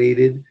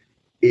isolated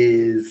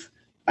is,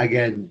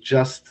 again,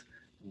 just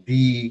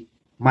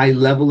my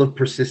level of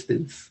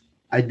persistence.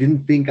 I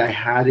didn't think I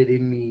had it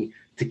in me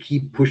to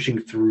keep pushing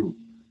through.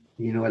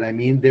 You know what I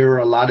mean? There were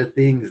a lot of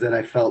things that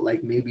I felt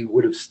like maybe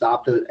would have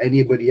stopped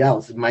anybody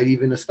else. It might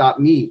even have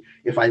stopped me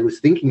if I was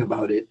thinking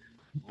about it.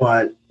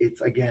 But it's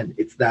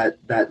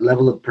that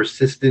level of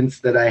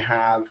persistence that I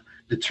have,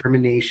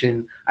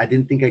 determination. I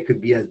didn't think I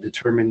could be as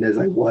determined as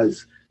I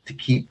was to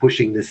keep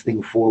pushing this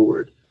thing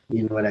forward.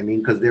 You know what I mean?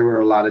 Because there were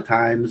a lot of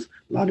times,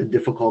 a lot of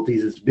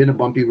difficulties. It's been a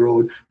bumpy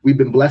road. We've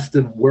been blessed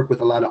to work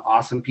with a lot of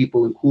awesome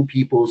people and cool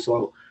people.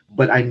 So,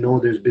 but I know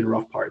there's been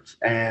rough parts,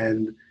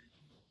 and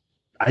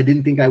I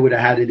didn't think I would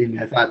have had it in me.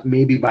 I thought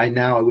maybe by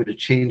now I would have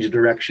changed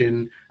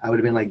direction. I would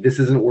have been like, this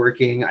isn't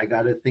working. I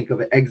got to think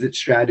of an exit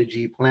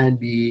strategy, plan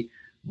B.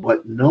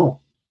 But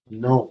no.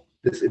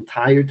 This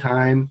entire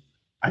time,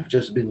 I've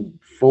just been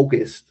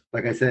focused.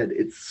 Like I said,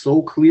 it's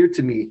so clear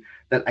to me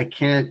that I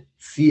can't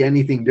see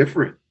anything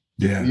different.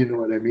 Yeah. You know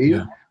what I mean?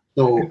 Yeah.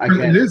 So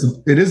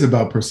it is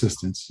about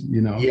persistence,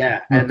 you know?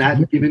 Yeah. And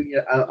that's given me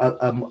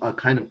a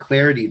kind of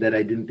clarity that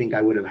I didn't think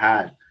I would have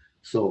had.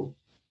 So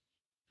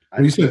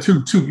well, you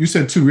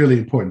said two really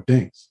important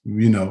things.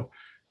 You know,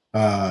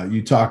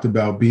 you talked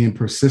about being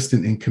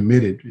persistent and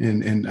committed.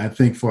 And I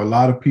think for a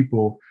lot of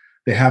people,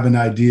 they have an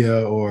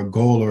idea or a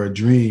goal or a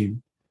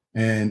dream,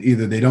 and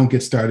either they don't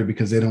get started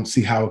because they don't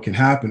see how it can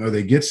happen, or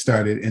they get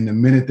started and the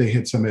minute they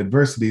hit some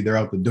adversity, they're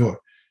out the door.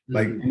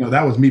 Like, you know,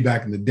 that was me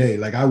back in the day.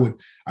 Like I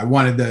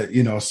wanted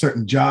a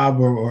certain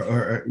job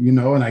or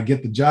and I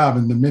get the job,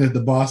 and the minute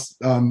the boss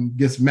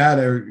gets mad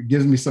or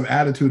gives me some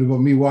attitude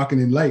about me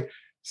walking in late,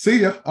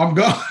 see ya, I'm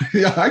gone.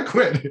 Yeah, I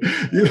quit.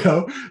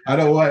 I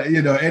don't want,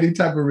 any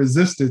type of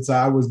resistance.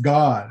 I was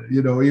gone,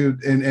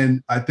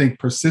 and I think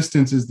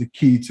persistence is the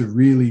key to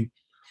really,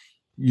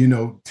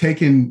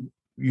 taking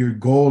your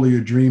goal or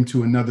your dream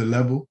to another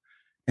level,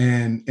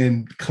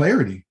 and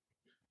clarity.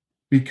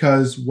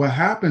 Because what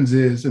happens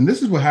is, and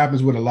this is what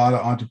happens with a lot of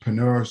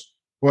entrepreneurs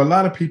or a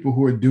lot of people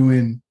who are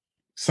doing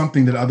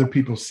something that other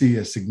people see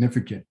as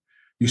significant.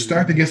 You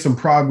start to get some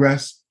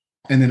progress,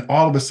 and then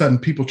all of a sudden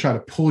people try to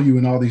pull you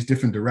in all these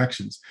different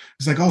directions.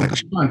 It's like, oh,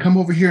 Sean, come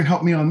over here and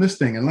help me on this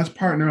thing, and let's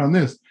partner on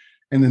this.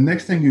 And the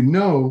next thing you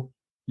know,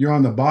 you're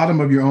on the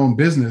bottom of your own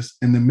business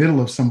in the middle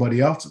of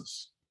somebody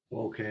else's.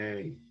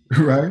 Okay.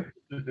 Right?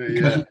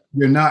 Because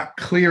you're not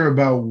clear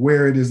about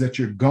where it is that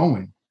you're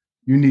going.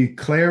 You need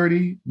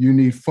clarity, you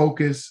need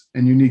focus,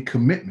 and you need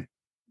commitment.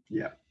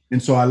 Yeah.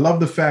 And so I love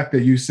the fact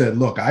that you said,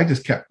 look, I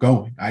just kept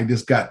going. I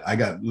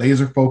got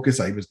laser focused.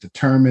 I was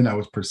determined. I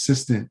was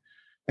persistent.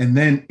 And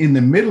then in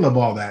the middle of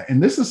all that,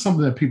 and this is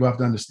something that people have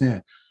to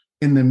understand,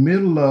 in the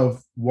middle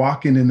of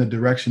walking in the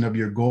direction of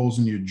your goals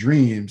and your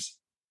dreams,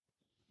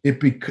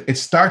 it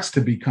starts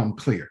to become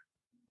clear.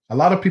 A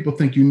lot of people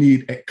think you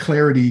need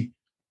clarity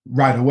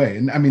right away.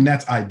 And I mean,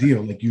 that's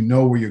ideal. Like,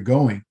 where you're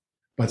going.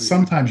 But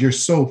sometimes you're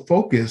so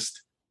focused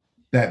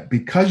that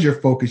because you're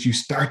focused, you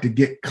start to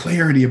get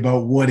clarity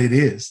about what it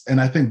is.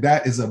 And I think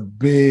that is a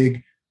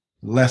big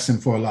lesson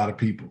for a lot of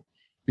people,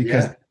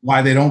 because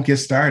why they don't get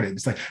started.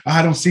 It's like,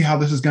 I don't see how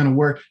this is going to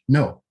work.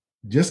 No,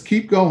 just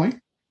keep going,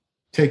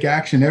 take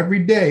action every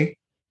day.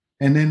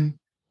 And then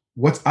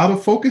what's out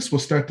of focus will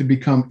start to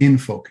become in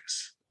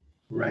focus.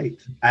 Right.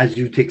 As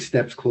you take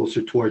steps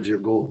closer towards your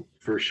goal,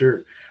 for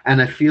sure. And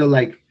I feel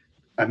like,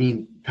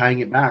 tying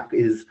it back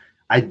is,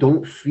 I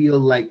don't feel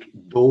like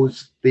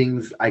those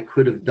things I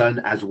could have done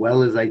as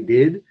well as I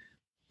did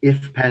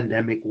if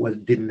pandemic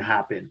didn't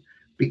happen,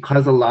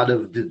 because a lot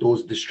of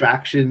those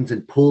distractions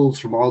and pulls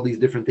from all these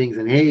different things,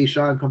 and hey,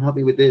 Sean, come help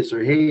me with this,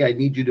 or hey, I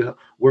need you to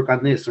work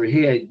on this, or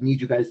hey, I need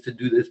you guys to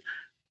do this.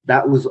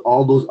 That was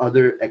all those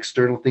other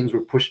external things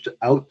were pushed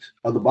out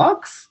of the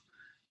box,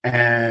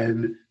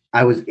 and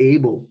I was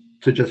able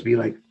to just be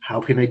like,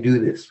 how can I do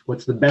this?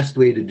 What's the best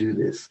way to do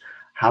this?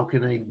 How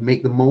can I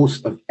make the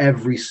most of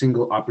every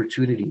single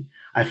opportunity?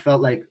 I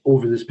felt like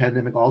over this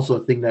pandemic, also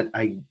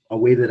a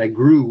way that I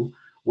grew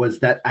was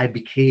that I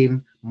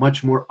became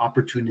much more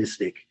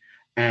opportunistic.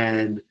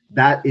 And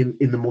that in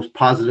the most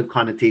positive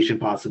connotation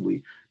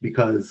possibly,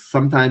 because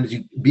sometimes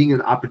being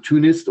an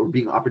opportunist or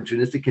being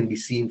opportunistic can be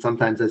seen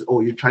sometimes as,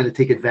 oh, you're trying to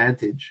take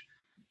advantage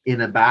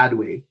in a bad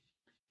way.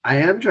 I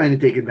am trying to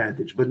take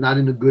advantage, but not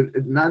in a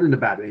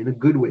bad way, in a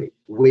good way,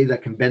 a way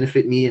that can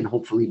benefit me and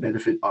hopefully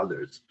benefit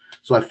others.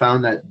 So I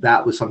found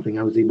that was something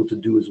I was able to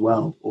do as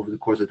well over the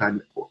course of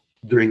time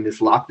during this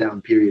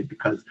lockdown period,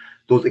 because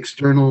those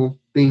external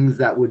things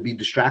that would be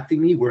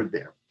distracting me weren't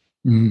there.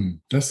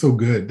 That's so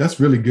good. That's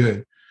really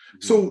good.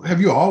 So have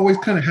you always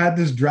kind of had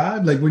this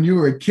drive? Like when you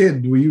were a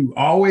kid, were you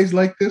always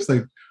like this?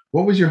 Like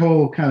what was your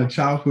whole kind of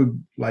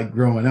childhood like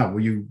growing up?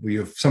 Were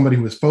you somebody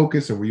who was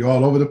focused, or were you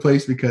all over the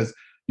place because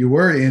you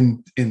were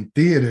in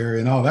theater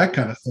and all that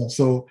kind of stuff?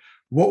 So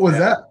what was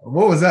that?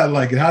 What was that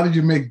like? And how did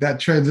you make that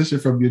transition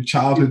from your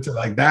childhood to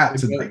like that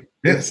to like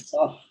this?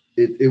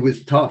 It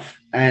was tough.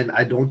 And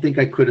I don't think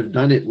I could have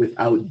done it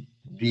without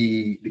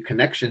the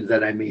connections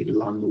that I made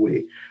along the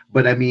way.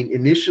 But I mean,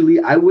 initially,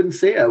 I wouldn't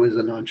say I was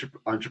an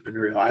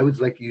entrepreneurial. I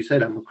was, like you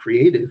said, I'm a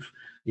creative.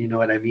 You know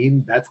what I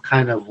mean? That's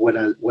kind of what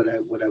I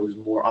was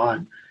more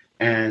on.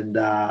 And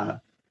I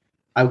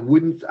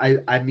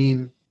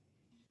mean,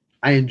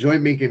 I enjoy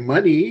making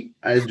money.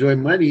 I enjoy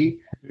money.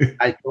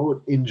 I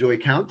don't enjoy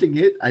counting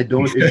it. I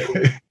don't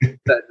enjoy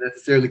that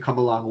necessarily come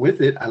along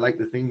with it. I like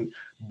the thing,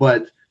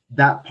 but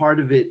that part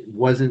of it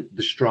wasn't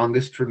the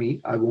strongest for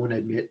me. I won't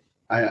admit.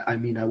 I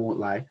mean, I won't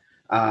lie.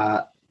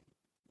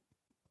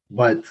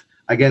 But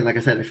again, like I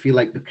said, I feel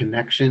like the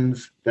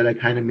connections that I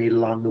kind of made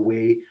along the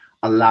way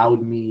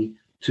allowed me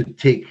to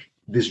take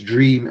this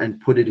dream and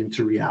put it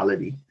into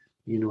reality.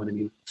 You know what I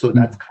mean? So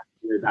that's kind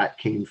of where that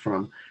came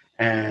from.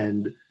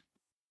 And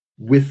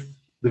with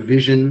the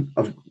vision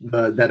of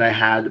that I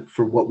had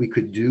for what we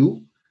could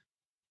do,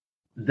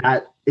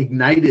 that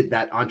ignited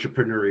that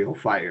entrepreneurial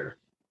fire.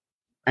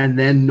 And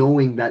then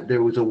knowing that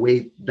there was a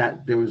way,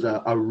 that there was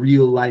a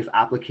real life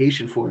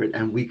application for it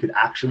and we could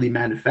actually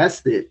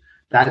manifest it,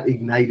 that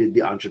ignited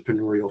the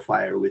entrepreneurial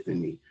fire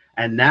within me.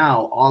 And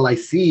now all I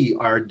see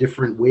are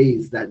different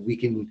ways that we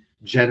can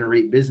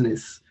generate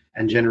business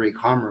and generate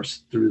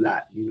commerce through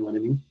that. You know what I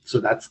mean? So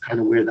that's kind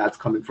of where that's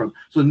coming from.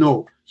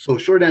 So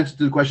short answer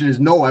to the question is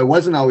no, I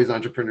wasn't always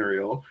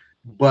entrepreneurial,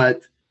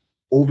 but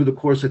over the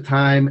course of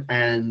time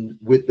and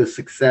with the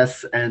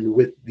success and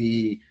with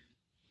the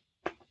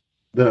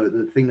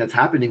thing that's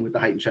happening with the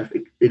Heightened Chef,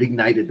 it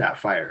ignited that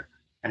fire,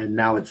 and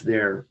now it's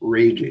there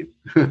raging.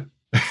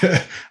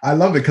 I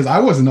love it because I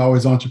wasn't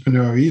always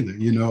entrepreneurial either.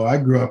 You know, I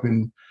grew up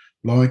in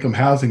low income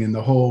housing, and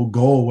the whole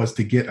goal was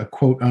to get a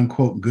quote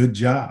unquote good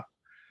job.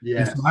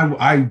 Yeah, so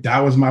I that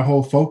was my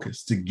whole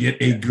focus, to get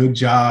a good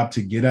job,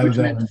 to get out of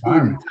that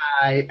environment.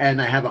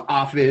 And I have an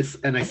office,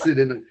 and I sit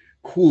in a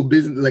cool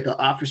business, like an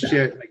office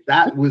chair. Like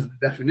that was the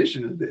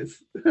definition of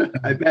this.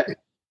 I bet.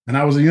 And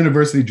I was a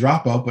university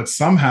dropout, but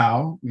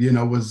somehow, you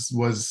know, was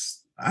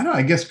I don't know,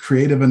 I guess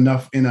creative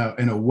enough in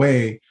a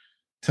way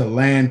to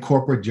land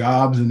corporate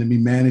jobs and to be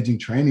managing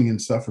training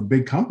and stuff for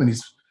big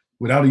companies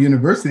without a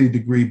university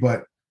degree.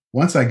 But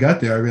once I got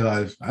there, I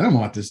realized I don't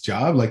want this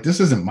job. Like, this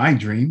isn't my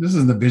dream. This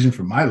isn't the vision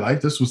for my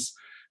life. This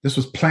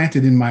was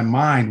planted in my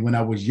mind when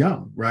I was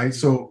young, right?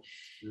 So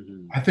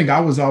I think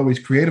I was always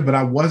creative, but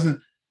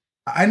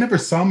I never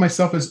saw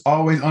myself as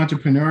always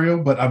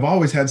entrepreneurial, but I've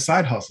always had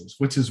side hustles,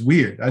 which is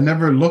weird. I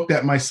never looked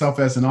at myself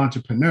as an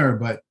entrepreneur,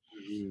 but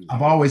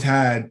I've always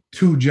had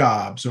two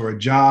jobs, or a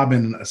job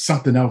and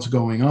something else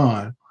going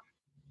on.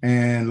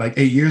 And like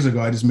 8 years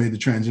ago, I just made the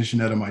transition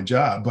out of my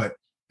job.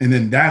 And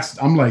then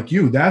I'm like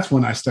you, that's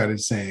when I started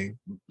saying,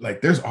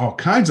 like, there's all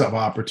kinds of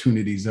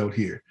opportunities out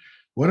here.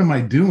 What am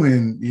I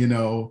doing, you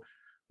know,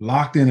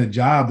 locked in a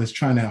job that's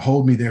trying to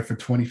hold me there for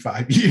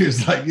 25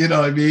 years? Like, you know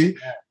what I mean?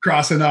 Yeah.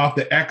 Crossing off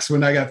the X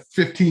when I got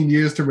 15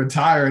 years to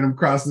retire, and I'm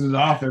crossing it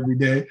off every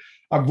day.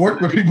 I've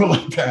worked with people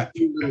like that.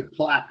 A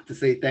plaque to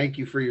say thank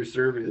you for your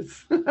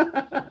service.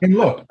 And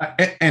look,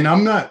 and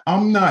I'm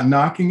not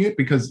knocking it,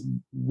 because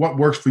what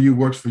works for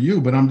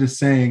you, but I'm just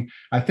saying,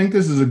 I think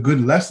this is a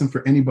good lesson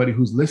for anybody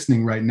who's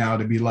listening right now,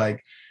 to be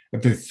like,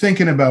 if they're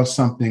thinking about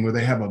something, or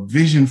they have a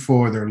vision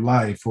for their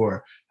life,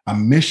 or a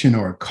mission,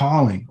 or a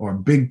calling, or a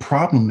big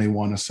problem they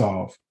want to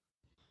solve,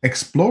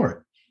 explore it.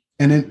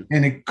 And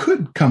it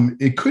could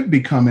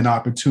become an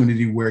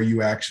opportunity where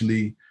you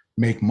actually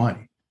make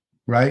money.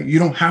 Right? You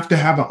don't have to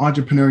have an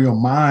entrepreneurial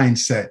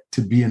mindset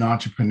to be an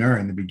entrepreneur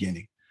in the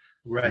beginning.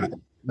 Right.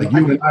 Like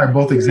you and I are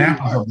both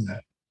examples of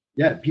that.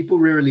 Yeah, people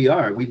rarely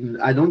are.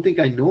 I don't think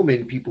I know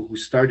many people who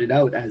started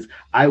out as,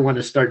 I want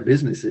to start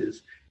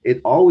businesses.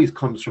 It always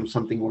comes from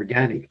something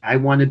organic. I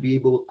want to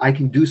be I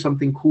can do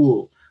something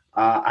cool.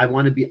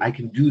 I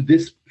can do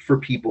this for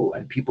people,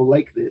 and people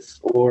like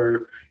this.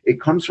 Or it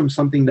comes from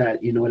something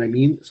that, you know what I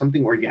mean?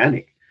 Something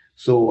organic.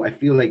 So I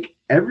feel like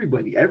every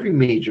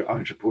major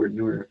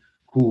entrepreneur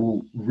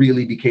who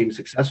really became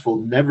successful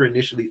never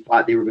initially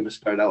thought they were going to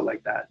start out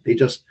like that. They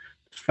just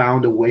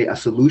found a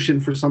solution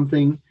for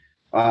something,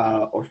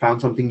 or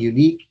found something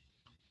unique,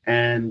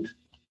 and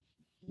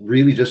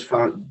really just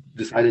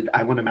decided,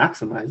 I want to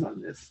maximize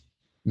on this.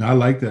 No, I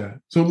like that.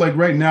 So like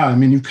right now, I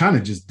mean, you kind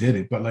of just did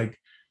it, but like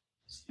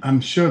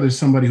I'm sure there's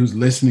somebody who's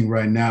listening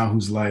right now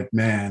who's like,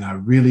 man, I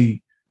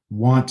really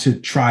want to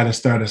try to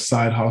start a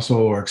side hustle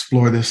or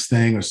explore this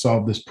thing or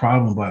solve this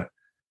problem, but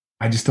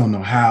I just don't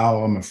know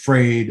how. I'm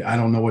afraid. I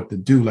don't know what to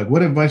do. Like,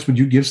 what advice would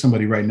you give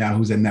somebody right now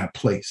who's in that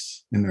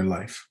place in their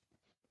life?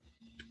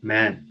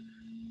 Man,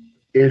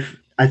 if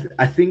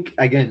I think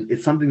again,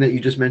 it's something that you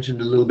just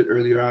mentioned a little bit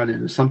earlier on,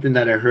 and it's something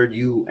that I heard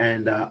you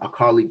and a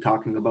colleague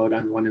talking about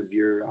on one of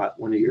your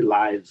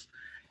lives,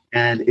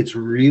 and it's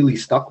really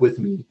stuck with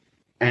me,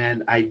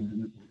 and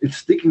it's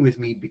sticking with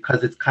me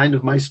because it's kind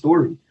of my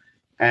story,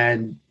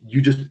 and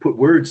you just put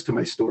words to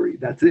my story.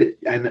 That's it,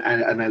 and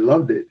I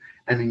loved it.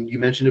 And then you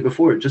mentioned it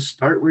before. Just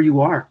start where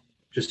you are.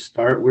 Just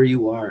start where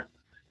you are,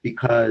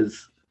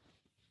 because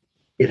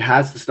it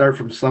has to start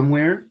from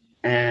somewhere,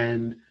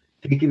 and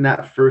taking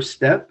that first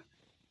step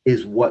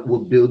is what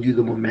will build you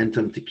the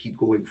momentum to keep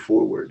going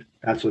forward.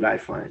 That's what I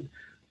find.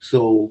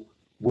 So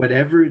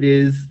whatever it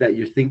is that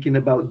you're thinking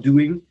about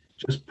doing,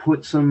 just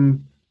put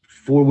some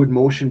forward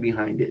motion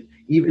behind it.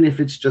 Even if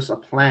it's just a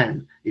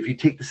plan, if you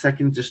take the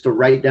second just to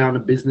write down a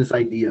business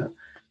idea,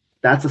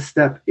 that's a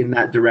step in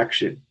that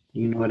direction.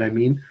 You know what I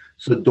mean?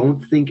 So don't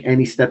think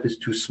any step is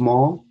too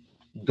small.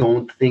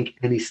 Don't think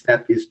any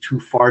step is too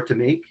far to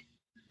make.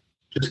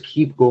 Just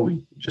keep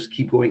going. Just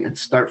keep going and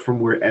start from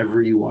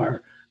wherever you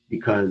are,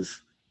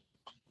 because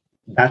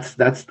that's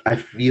I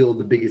feel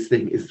the biggest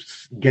thing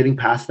is getting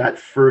past that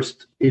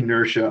first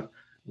inertia.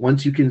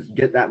 Once you can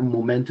get that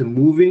momentum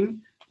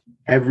moving,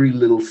 every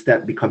little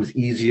step becomes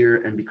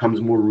easier and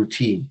becomes more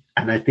routine.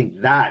 And I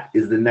think that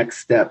is the next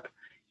step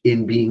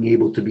in being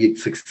able to be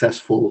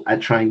successful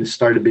at trying to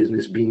start a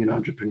business, being an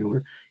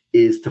entrepreneur,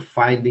 is to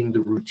finding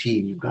the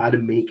routine. You got to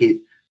make it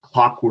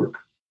clockwork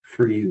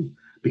for you,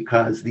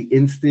 because the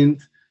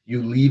instant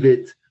you leave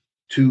it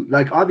to,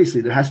 like, obviously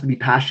there has to be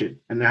passion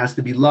and there has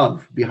to be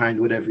love behind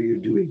whatever you're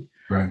doing.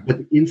 Right. But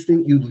the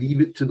instant you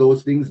leave it to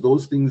those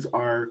things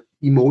are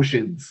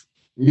emotions.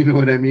 You know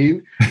what I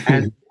mean?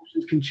 And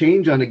emotions can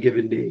change on a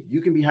given day.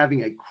 You can be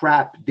having a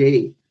crap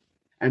day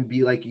and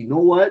be like, you know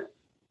what?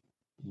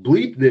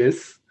 Bleep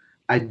this.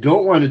 I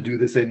don't want to do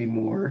this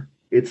anymore.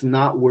 It's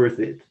not worth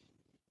it.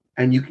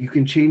 And you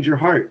can change your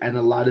heart, and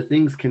a lot of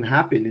things can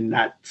happen in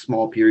that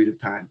small period of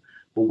time.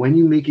 But when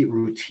you make it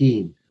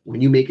routine, when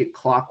you make it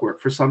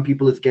clockwork, for some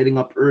people it's getting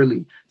up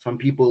early. Some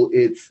people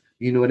it's,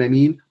 you know what I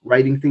mean,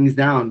 writing things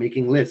down,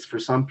 making lists. For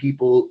some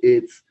people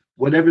it's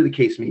whatever the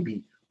case may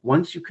be.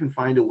 Once you can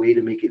find a way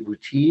to make it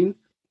routine,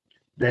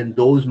 then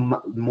those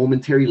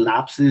momentary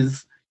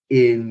lapses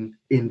in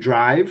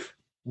drive,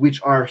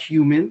 which are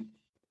human,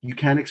 you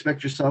can't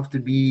expect yourself to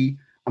be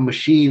a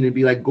machine and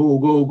be like, go,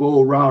 go,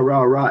 go, rah,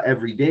 rah, rah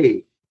every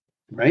day,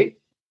 right?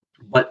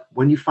 But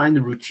when you find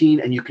the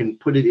routine and you can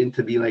put it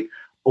into be like,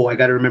 oh, I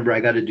got to remember, I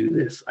got to do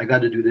this. I got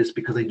to do this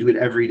because I do it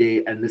every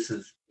day. And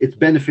it's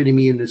benefiting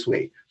me in this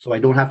way. So I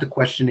don't have to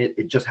question it.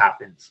 It just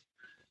happens.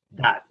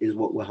 That is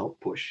what will help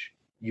push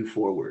you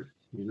forward.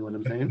 You know what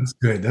I'm saying? That's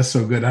good. That's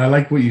so good. I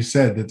like what you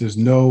said, that there's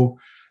nothing,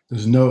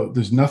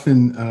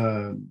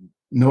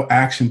 no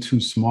action too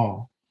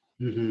small.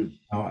 Mm-hmm.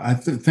 I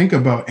think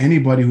about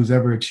anybody who's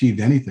ever achieved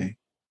anything.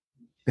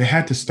 They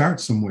had to start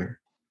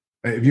somewhere.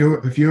 If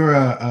you're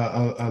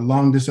a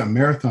long distance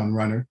marathon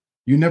runner,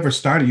 you never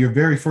started. Your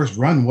very first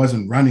run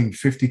wasn't running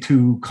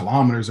 52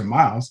 kilometers or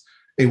miles.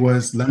 It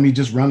was, let me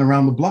just run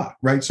around the block,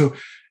 right? So,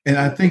 and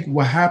I think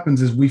what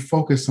happens is we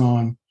focus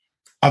on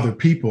other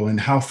people and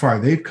how far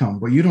they've come,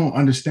 but you don't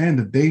understand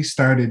that they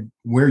started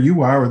where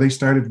you are, or they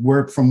started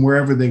work from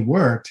wherever they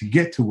were to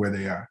get to where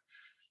they are.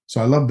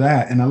 So I love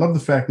that. And I love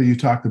the fact that you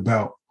talked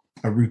about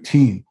a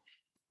routine.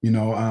 You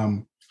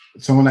know,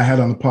 someone I had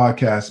on the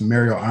podcast,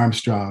 Mario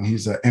Armstrong,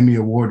 he's an Emmy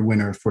Award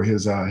winner for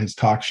his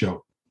talk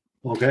show.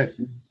 Okay.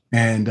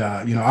 And,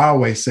 I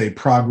always say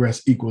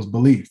progress equals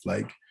belief.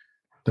 Like,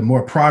 the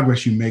more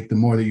progress you make, the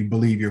more that you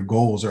believe your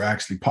goals are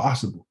actually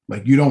possible.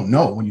 Like, you don't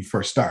know when you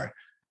first start.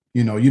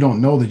 You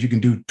don't know that you can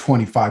do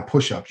 25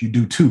 push-ups. You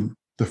do 2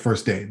 the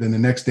first day. Then the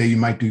next day you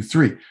might do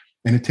 3.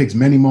 And it takes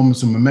many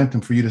moments of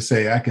momentum for you to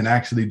say, I can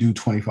actually do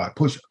 25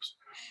 push-ups.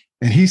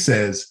 And he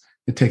says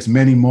it takes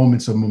many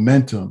moments of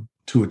momentum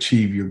to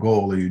achieve your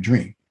goal or your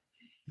dream.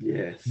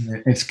 Yes.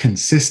 It's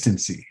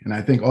consistency. And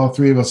I think all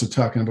 3 of us are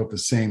talking about the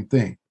same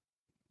thing.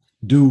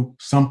 Do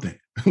something.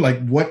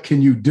 Like, what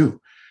can you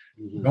do?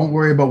 Mm-hmm. Don't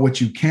worry about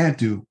what you can't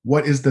do.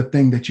 What is the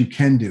thing that you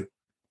can do?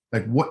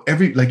 Like,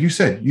 like you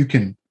said, you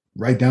can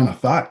write down a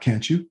thought,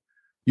 can't you?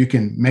 You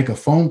can make a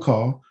phone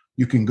call.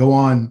 You can go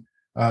on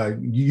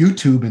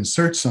YouTube and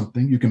search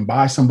something. You can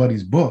buy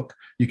somebody's book.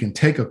 You can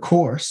take a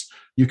course.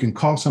 You can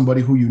call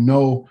somebody who you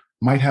know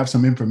might have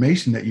some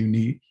information that you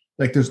need.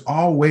 Like, there's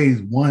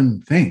always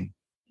one thing,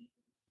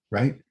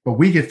 right? But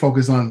we get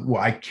focused on,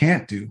 well, I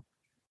can't do.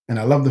 And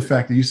I love the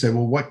fact that you said,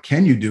 well, what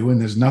can you do? And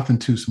there's nothing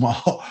too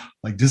small.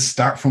 Like, just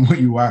start from where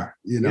you are,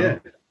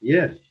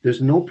 Yeah.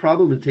 There's no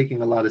problem in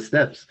taking a lot of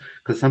steps,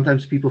 because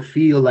sometimes people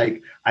feel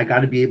like I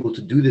got to be able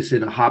to do this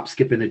in a hop,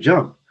 skip, and a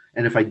jump.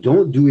 And if I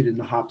don't do it in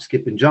the hop,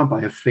 skip, and jump,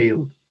 I have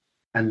failed.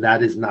 And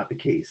that is not the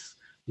case.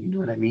 You know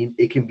what I mean?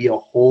 It can be a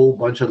whole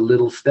bunch of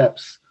little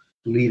steps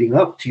leading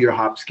up to your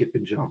hop, skip,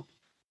 and jump.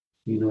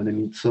 You know what I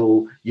mean?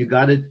 So you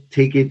got to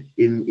take it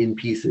in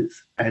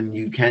pieces, and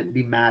you can't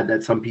be mad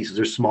that some pieces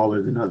are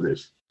smaller than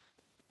others.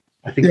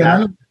 I think Yeah,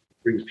 that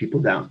brings people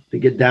down. They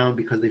get down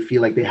because they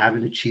feel like they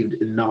haven't achieved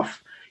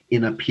enough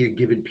in a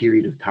given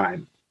period of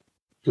time.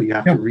 So you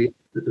have yeah.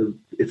 to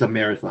it's a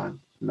marathon,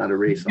 not a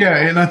race. Yeah,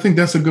 and I think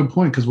that's a good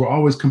point because we're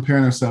always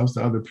comparing ourselves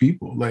to other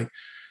people. Like,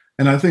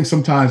 and I think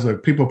sometimes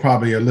like people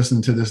probably are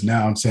listening to this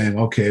now and saying,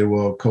 okay,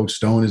 well, Coach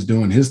Stone is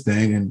doing his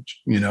thing and,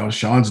 you know,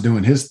 Sean's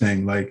doing his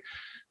thing. Like,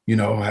 you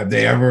know, have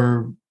they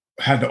ever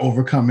had to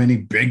overcome any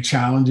big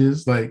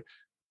challenges? Like,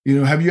 you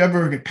know, have you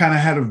ever kind of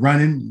had to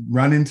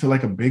run into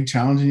like a big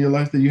challenge in your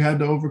life that you had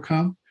to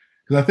overcome?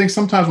 Because I think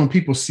sometimes when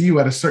people see you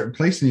at a certain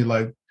place in your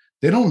life,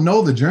 they don't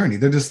know the journey.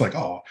 They're just like,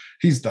 oh,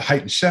 he's the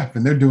heightened chef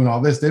and they're doing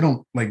all this. They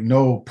don't like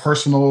know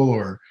personal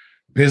or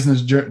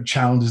business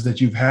challenges that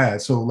you've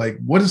had. So like,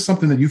 what is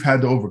something that you've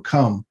had to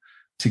overcome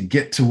to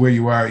get to where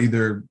you are,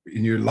 either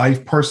in your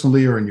life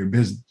personally or in your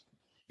business?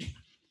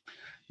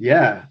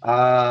 Yeah.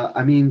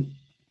 I mean,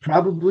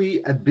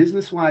 probably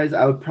business wise,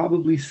 I would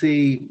probably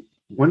say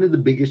one of the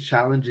biggest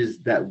challenges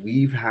that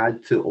we've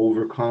had to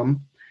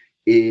overcome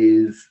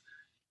is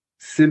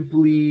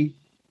simply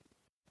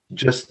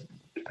just,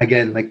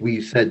 again, like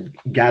we said,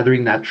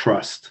 gathering that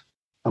trust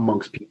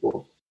amongst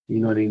people. You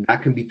know what I mean?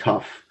 That can be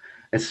tough,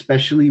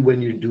 especially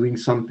when you're doing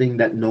something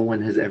that no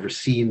one has ever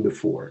seen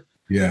before.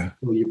 Yeah.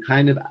 So you're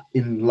kind of,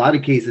 in a lot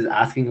of cases,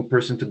 asking a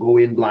person to go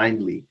in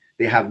blindly.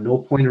 They have no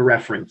point of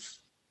reference.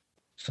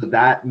 So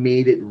that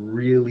made it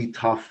really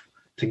tough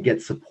to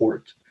get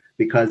support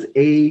because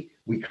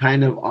we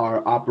kind of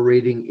are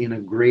operating in a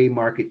gray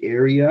market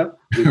area,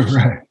 which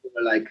Right.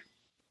 are like,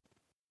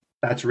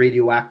 that's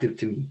radioactive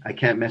to me. I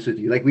can't mess with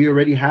you. Like we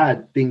already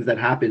had things that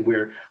happened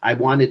where I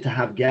wanted to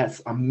have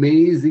guests,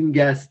 amazing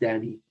guests,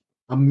 Danny,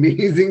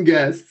 amazing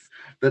guests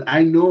that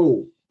I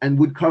know and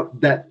would come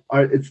that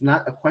are, it's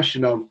not a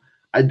question of,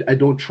 I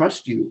don't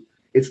trust you.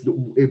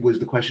 It was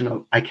the question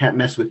of, I can't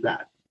mess with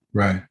that.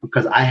 Right.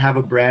 Because I have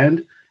a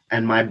brand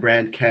and my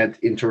brand can't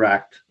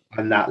interact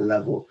on that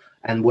level.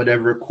 And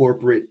whatever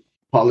corporate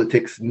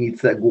politics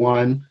needs that go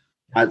on,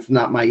 that's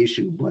not my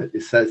issue. But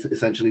it says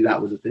essentially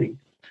that was the thing.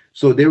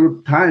 So there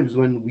were times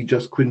when we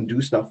just couldn't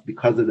do stuff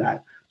because of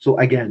that. So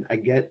again, I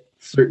get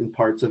certain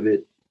parts of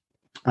it.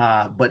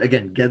 But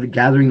again,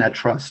 gathering that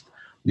trust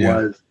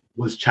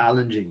was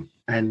challenging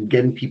and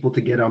getting people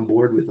to get on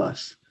board with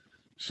us.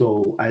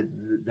 So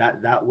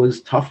that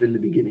was tough in the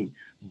beginning.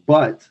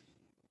 But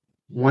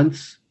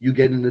once you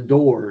get in the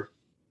door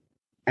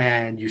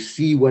and you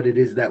see what it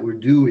is that we're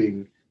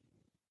doing,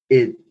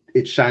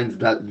 it shines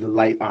the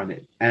light on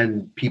it,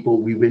 and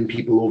we win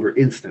people over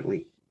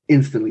instantly.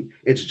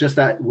 It's just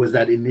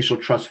that initial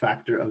trust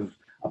factor of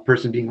a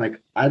person being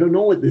like, I don't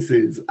know what this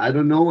is. I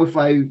don't know if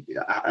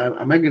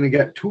am I going to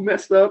get too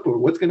messed up, or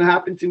what's going to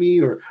happen to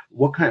me, or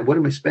what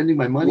am I spending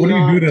my money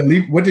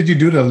on? What did you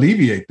do to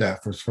alleviate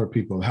that for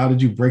people? How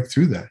did you break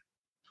through that?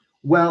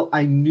 Well,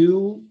 I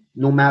knew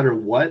no matter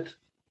what,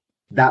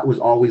 that was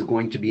always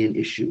going to be an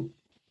issue.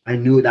 I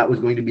knew that was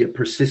going to be a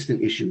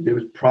persistent issue. There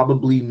was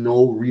probably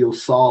no real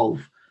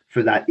solve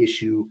for that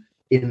issue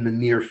in the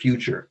near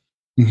future.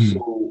 Mm-hmm.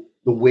 So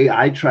the way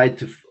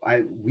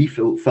we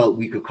felt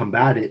we could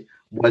combat it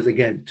was,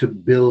 again, to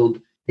build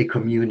a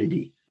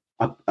community,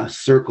 a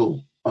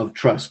circle of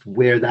trust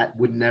where that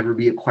would never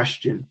be a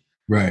question.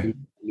 Right. You know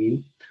what I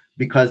mean?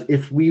 Because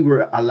if we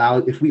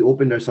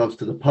opened ourselves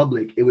to the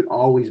public, it would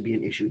always be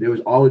an issue. There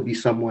would always be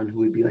someone who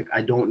would be like,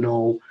 I don't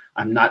know,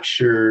 I'm not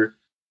sure,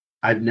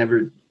 I've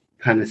never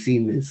kind of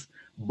seen this.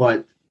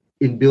 But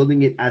in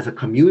building it as a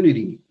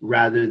community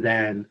rather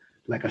than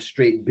like a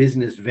straight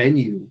business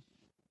venue,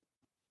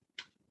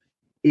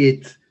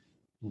 it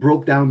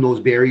broke down those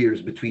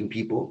barriers between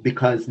people,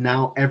 because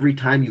now every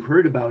time you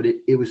heard about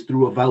it, it was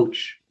through a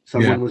vouch.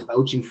 Someone was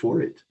vouching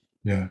for it.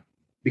 Yeah.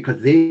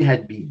 Because they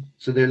had been.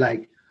 So they're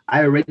like,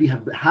 I already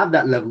have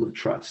that level of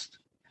trust.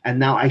 And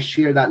now I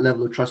share that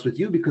level of trust with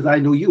you because I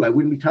know you. I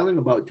wouldn't be telling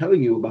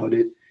you about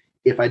it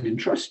if I didn't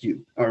trust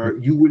you, or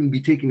you wouldn't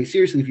be taking me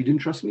seriously if you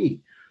didn't trust me.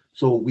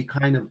 So we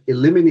kind of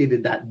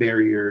eliminated that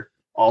barrier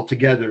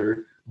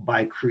altogether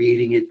by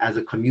creating it as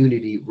a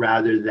community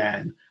rather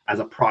than as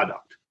a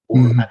product or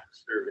as a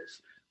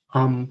service.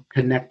 Come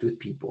connect with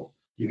people.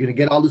 You're going to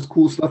get all this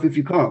cool stuff if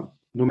you come,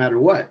 no matter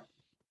what.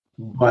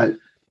 But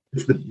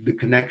it's the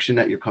connection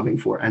that you're coming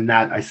for. And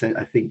that I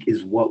think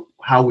is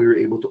how we were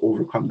able to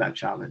overcome that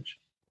challenge.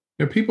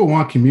 Yeah, people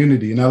want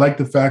community. And I like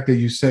the fact that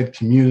you said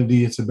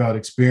community, it's about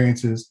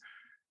experiences,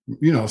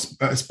 you know,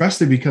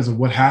 especially because of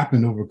what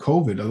happened over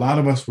COVID. A lot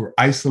of us were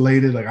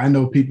isolated. Like I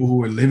know people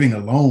who are living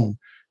alone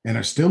and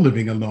are still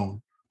living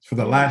alone for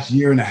the last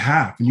year and a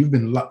half, and you've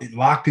been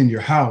locked in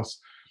your house.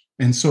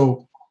 And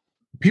so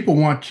people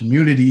want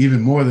community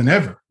even more than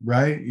ever,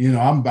 right? You know,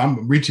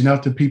 I'm reaching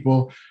out to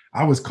people.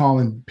 I was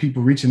calling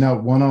people, reaching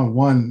out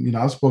one-on-one. You know,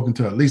 I've spoken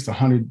to at least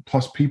 100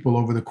 plus people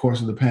over the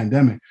course of the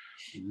pandemic.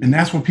 And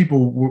that's what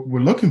people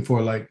were looking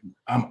for. Like,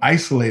 I'm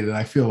isolated.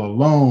 I feel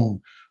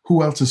alone.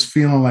 Who else is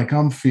feeling like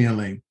I'm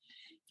feeling?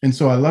 And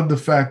so I love the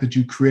fact that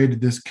you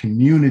created this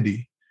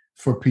community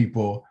for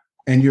people.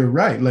 And you're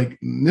right. Like,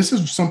 this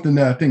is something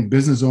that I think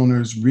business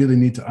owners really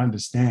need to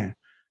understand.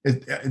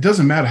 It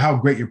doesn't matter how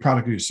great your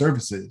product or your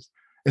service is.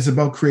 It's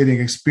about creating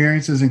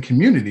experiences and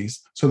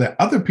communities so that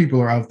other people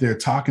are out there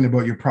talking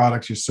about your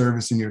products, your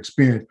service, and your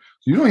experience.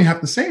 So you don't even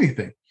have to say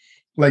anything.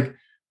 Like,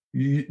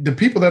 the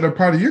people that are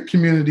part of your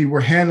community were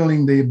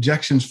handling the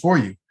objections for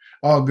you.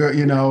 Oh, good.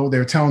 You know,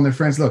 they're telling their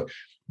friends, look,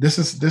 this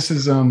is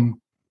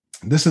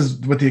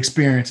what the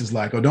experience is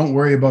like. Oh, don't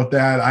worry about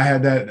that. I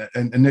had that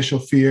initial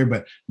fear,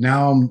 but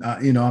now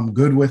I'm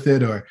good with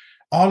it, or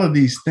all of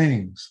these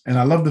things. And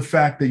I love the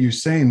fact that you're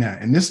saying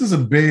that. And this is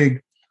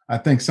I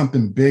think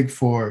something big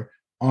for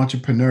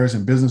entrepreneurs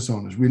and business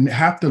owners. We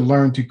have to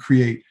learn to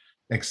create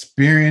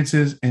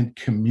experiences and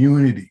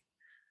community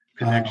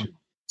Connection.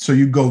 So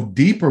you go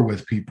deeper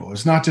with people.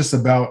 It's not just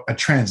about a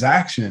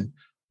transaction.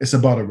 It's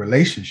about a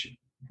relationship,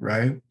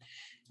 right?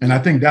 And I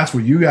think that's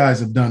what you guys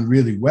have done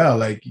really well.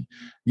 Like,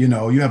 you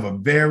have a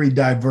very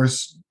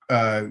diverse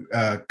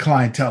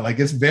clientele. Like,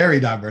 it's very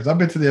diverse. I've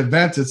been to the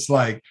events. It's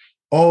like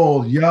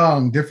old,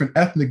 young, different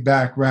ethnic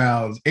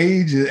backgrounds,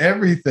 ages,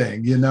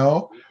 everything,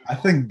 I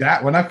think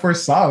that when I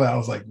first saw that, I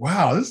was like,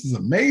 wow, this is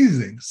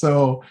amazing.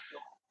 So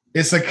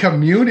it's a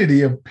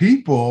community of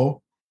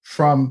people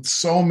from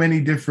so many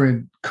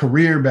different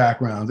career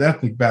backgrounds,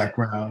 ethnic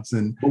backgrounds,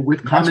 but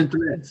with common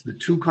threads, the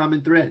two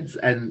common threads.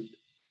 And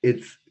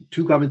it's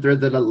two common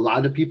threads that a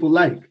lot of people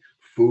like: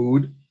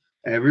 food.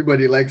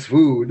 Everybody likes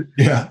food.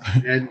 Yeah.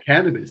 And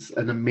cannabis.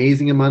 An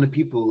amazing amount of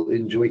people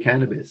enjoy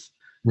cannabis.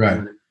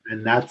 Right.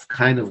 And that's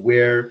kind of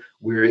where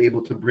we're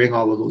able to bring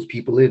all of those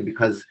people in,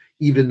 because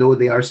even though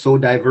they are so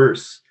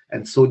diverse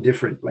and so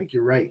different, like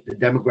you're right, the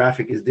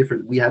demographic is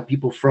different. We have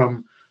people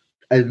from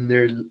in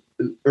their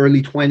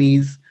early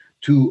 20s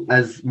to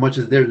as much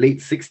as their late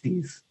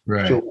 60s.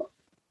 Right.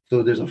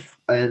 So there's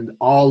and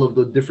all of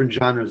the different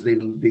genres. They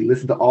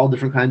listen to all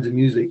different kinds of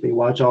music. They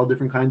watch all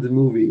different kinds of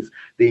movies.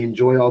 They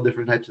enjoy all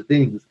different types of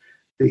things.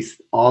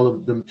 All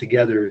of them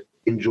together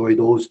enjoy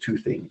those two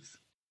things,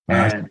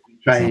 and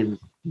try and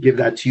give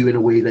that to you in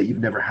a way that you've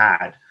never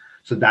had.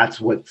 So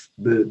that's what's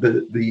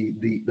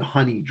the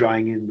honey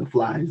drawing in the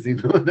flies. You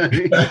know what I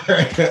mean?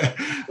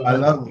 I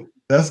love it.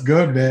 That's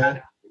good,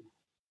 man.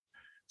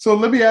 So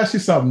let me ask you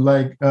something.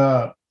 Like,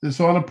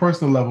 so on a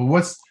personal level,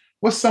 what's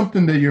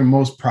something that you're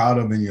most proud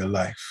of in your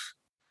life?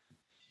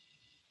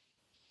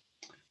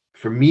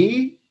 For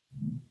me,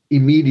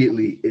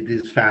 immediately, it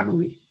is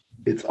family.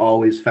 It's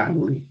always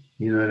family.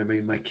 You know what I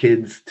mean? My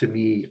kids, to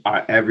me,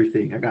 are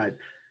everything. I got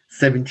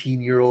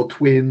 17-year-old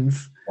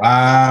twins.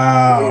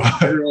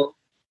 Wow.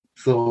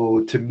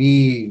 So to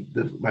me,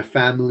 my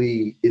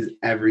family is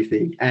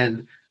everything.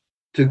 And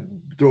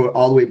to throw it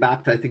all the way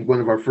back to, I think, one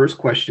of our first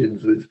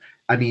questions was,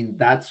 I mean,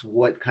 that's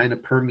what kind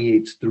of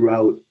permeates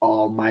throughout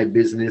all my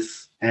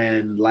business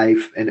and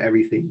life and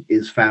everything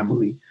is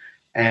family.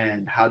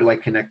 And how do I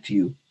connect to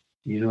you?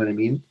 You know what I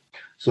mean?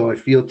 So I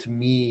feel, to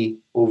me,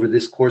 over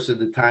this course of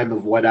the time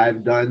of what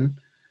I've done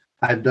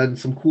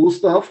some cool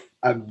stuff.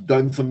 I've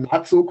done some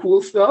not so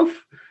cool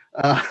stuff.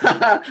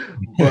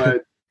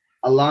 But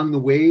along the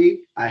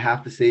way, I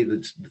have to say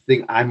that the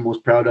thing I'm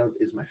most proud of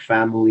is my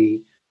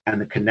family and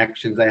the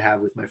connections I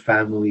have with my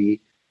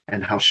family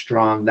and how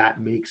strong that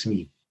makes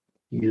me.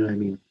 You know what I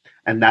mean?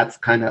 And that's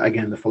kind of,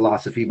 again, the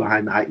philosophy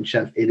behind the Heightened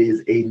Chef. It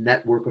is a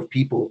network of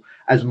people.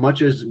 As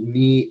much as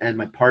me and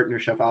my partner,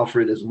 Chef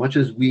Alfred, as much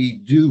as we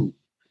do,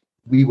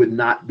 we would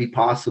not be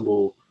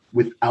possible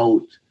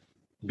without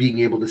being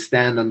able to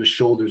stand on the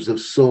shoulders of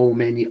so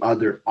many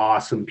other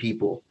awesome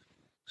people.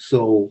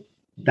 So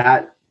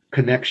that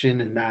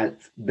connection and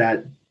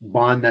that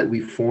bond that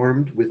we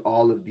formed with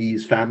all of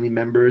these family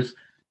members,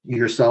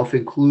 yourself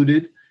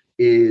included,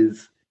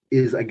 is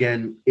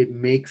again, it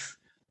makes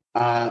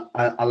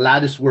a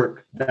lattice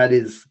work that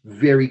is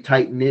very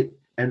tight knit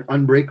and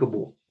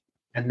unbreakable.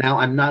 And now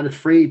I'm not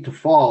afraid to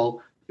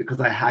fall because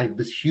I have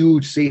this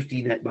huge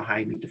safety net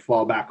behind me to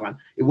fall back on.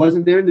 It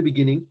wasn't there in the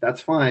beginning.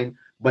 That's fine.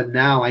 But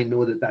now I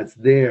know that that's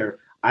there.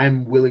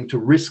 I'm willing to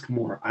risk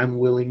more. I'm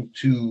willing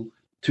to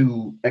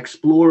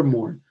explore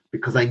more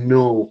because I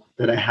know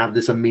that I have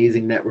this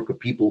amazing network of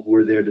people who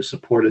are there to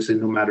support us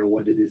in no matter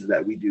what it is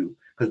that we do,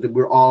 because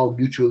we're all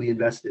mutually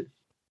invested,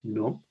 you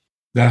know?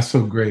 That's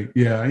so great.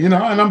 Yeah. And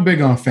I'm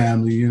big on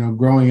family,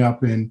 growing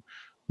up in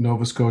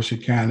Nova Scotia,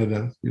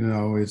 Canada,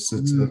 it's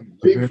a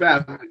big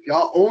family.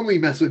 Y'all only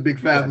mess with big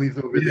families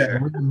over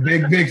there.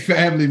 Big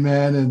family,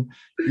 man. And,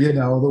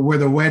 where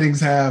the weddings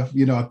have,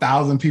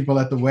 1,000 people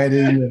at the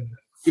wedding, and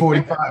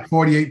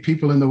 48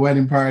 people in the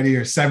wedding party,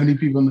 or 70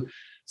 people.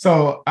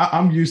 So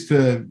I'm used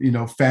to,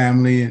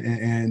 family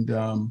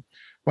and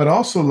but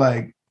also,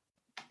 like,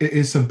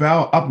 it's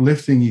about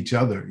uplifting each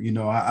other.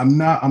 I'm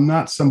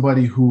not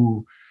somebody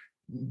who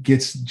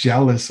gets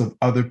jealous of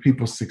other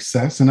people's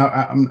success. And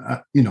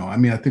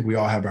I think we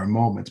all have our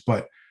moments,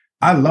 but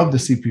I love to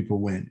see people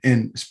win,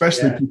 and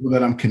especially people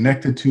that I'm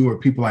connected to or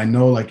people I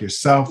know, like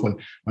yourself. When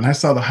I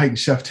saw the Heightened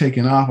Chef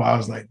taking off, I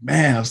was like,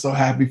 man, I'm so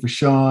happy for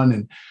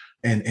Sean,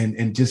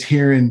 and just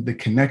hearing the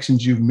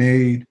connections you've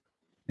made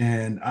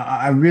And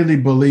I really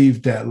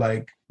believe that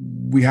like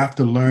we have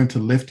to learn to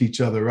lift each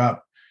other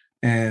up.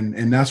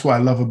 And that's what I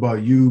love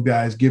about you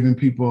guys, giving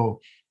people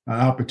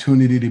an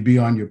opportunity to be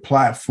on your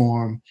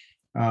platform,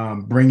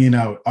 bringing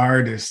out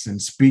artists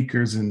and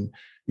speakers and,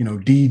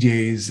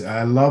 DJs.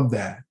 I love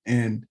that.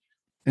 And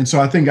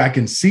so I think I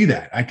can see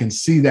that. I can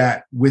see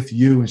that with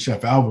you and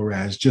Chef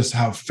Alvarez, just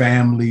how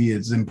family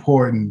is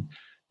important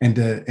and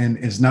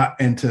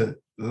to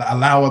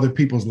allow other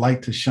people's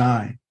light to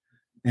shine.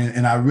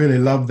 And I really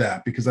love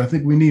that because I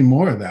think we need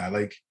more of that.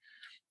 Like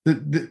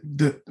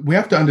we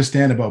have to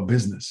understand about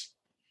business.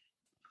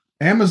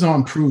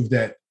 Amazon proved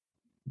that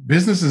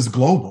business is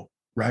global,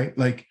 right?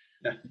 Like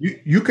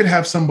you could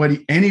have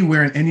somebody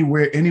anywhere in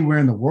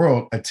the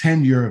world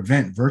attend your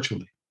event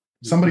virtually.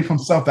 Somebody from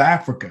South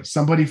Africa,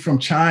 somebody from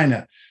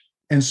China.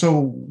 And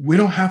so we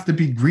don't have to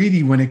be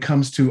greedy when it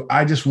comes to,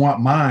 I just want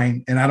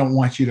mine and I don't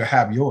want you to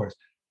have yours.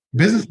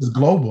 Business is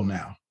global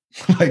now.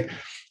 like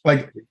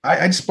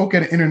I spoke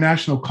at an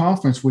international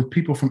conference with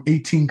people from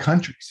 18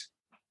 countries.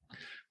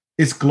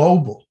 It's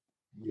global.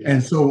 Yeah.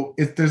 And so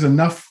if there's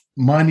enough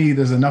money,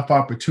 there's enough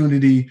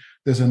opportunity,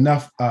 there's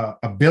enough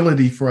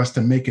ability for us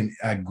to make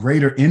a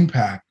greater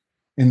impact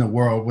in the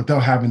world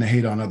without having to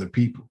hate on other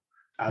people.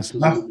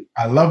 Absolutely.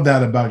 I love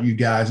that about you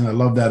guys, and I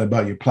love that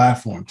about your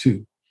platform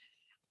too.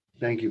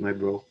 Thank you, my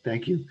bro.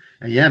 Thank you.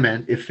 And yeah,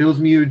 man, it fills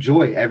me with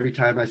joy every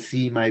time I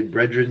see my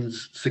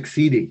brethrens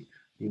succeeding.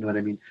 You know what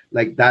I mean?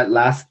 Like that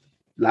last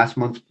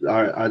month,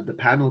 the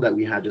panel that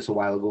we had just a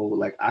while ago,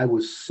 like I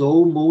was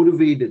so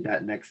motivated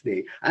that next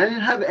day. I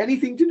didn't have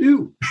anything to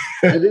do.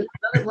 I didn't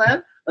have a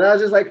plan, but I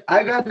was just like,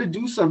 I got to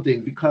do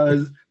something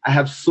because I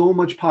have so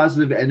much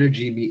positive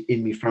energy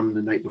in me from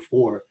the night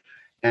before.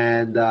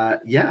 And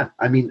yeah,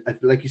 I mean,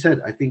 like you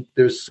said, I think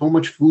there's so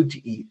much food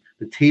to eat.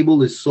 The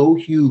table is so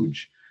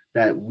huge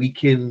that we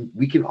can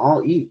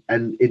all eat,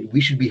 and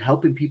we should be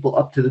helping people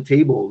up to the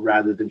table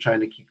rather than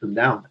trying to keep them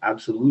down.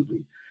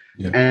 Absolutely.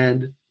 Yeah.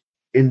 And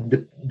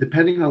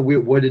depending on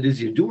what it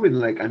is you're doing,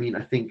 like, I mean,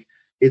 I think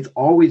it's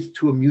always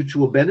to a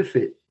mutual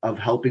benefit of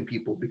helping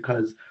people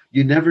because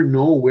you never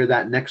know where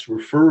that next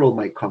referral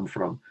might come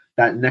from.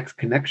 That next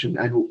connection.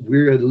 And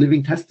we're a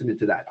living testament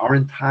to that. Our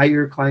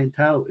entire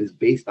clientele is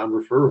based on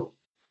referral.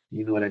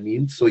 You know what I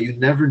mean? So you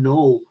never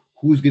know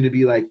who's going to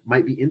be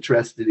might be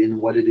interested in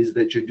what it is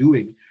that you're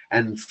doing.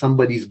 And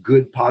somebody's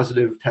good,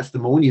 positive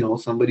testimonial,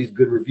 somebody's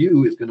good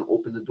review is going to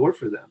open the door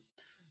for them.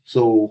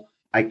 So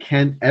I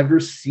can't ever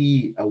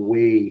see a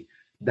way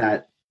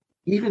that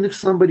even if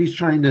somebody's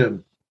trying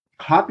to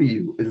copy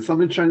you and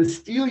somebody's trying to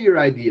steal your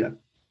idea,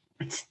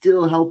 it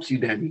still helps you,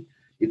 Danny.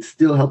 It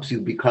still helps you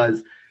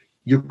because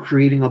you're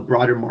creating a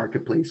broader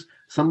marketplace.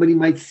 Somebody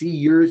might see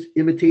your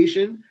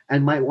imitation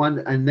and might want,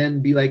 and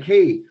then be like,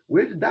 hey,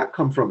 where did that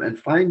come from? And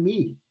find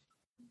me.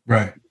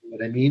 Right. You know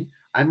what I mean?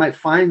 I might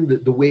find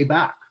the way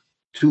back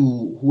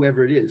to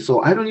whoever it is.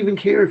 So I don't even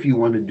care if you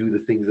want to do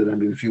the things that I'm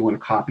doing. If you want to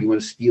copy, you want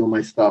to steal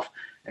my stuff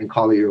and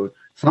call it your own.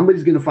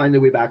 Somebody's going to find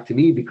their way back to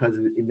me because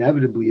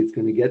inevitably it's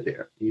going to get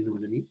there. You know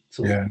what I mean?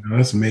 So yeah, no,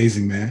 that's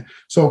amazing, man.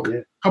 So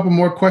a couple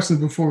more questions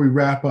before we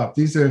wrap up.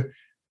 These are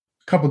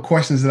couple of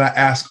questions that I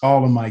ask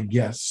all of my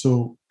guests.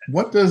 So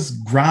what does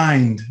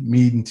grind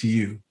mean to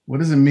you? What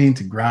does it mean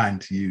to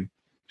grind to you?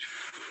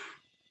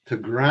 To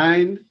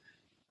grind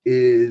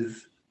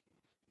is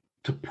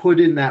to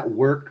put in that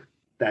work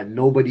that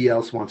nobody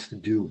else wants to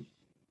do.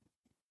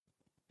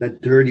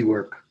 That dirty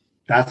work.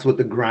 That's what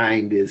the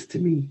grind is to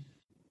me.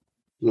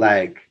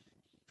 Like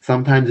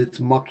sometimes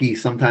it's mucky,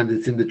 sometimes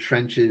it's in the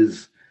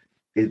trenches.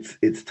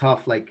 It's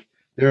tough. Like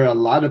there are a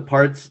lot of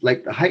parts,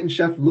 like the Heightened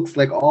Chef looks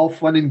like all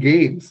fun and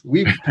games.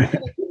 We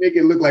make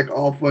it look like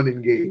all fun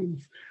and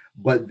games.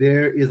 But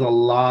there is a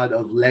lot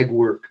of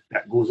legwork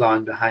that goes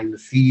on behind the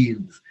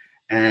scenes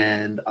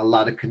and a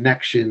lot of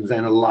connections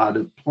and a lot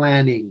of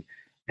planning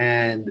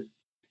and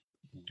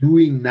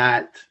doing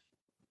that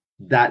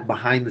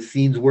behind the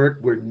scenes work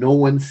where no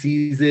one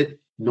sees it,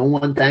 no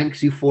one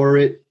thanks you for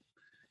it.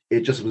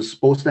 It just was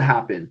supposed to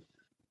happen.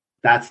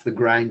 That's the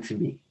grind to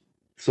me.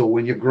 So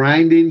when you're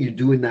grinding, you're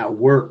doing that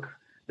work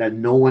that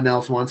no one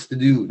else wants to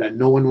do, that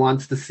no one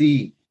wants to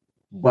see.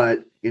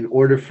 But in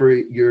order for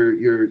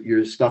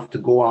your stuff to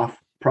go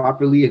off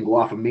properly and go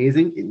off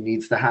amazing, it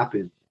needs to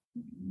happen.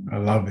 I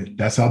love it.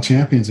 That's how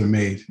champions are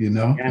made, you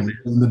know, yeah,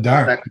 in the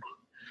dark.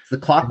 It's the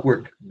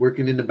clockwork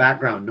working in the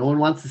background. No one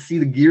wants to see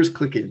the gears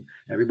clicking.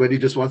 Everybody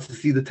just wants to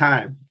see the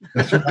time.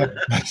 That's right.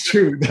 That's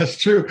true. That's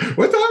true.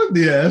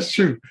 Yeah, that's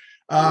true.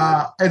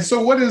 And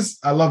so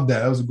I love that.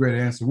 That was a great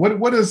answer.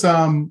 What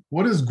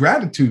does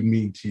gratitude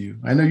mean to you?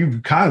 I know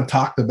you've kind of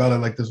talked about it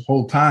like this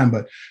whole time,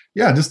 but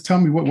yeah, just tell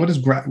me what does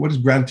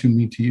gratitude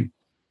mean to you?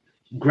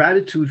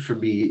 Gratitude for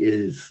me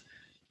is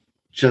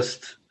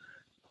just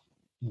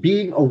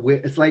being aware.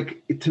 It's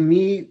like, to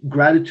me,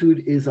 gratitude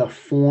is a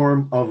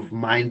form of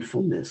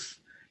mindfulness,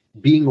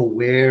 being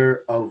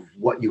aware of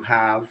what you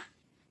have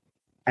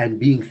and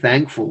being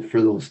thankful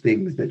for those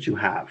things that you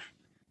have.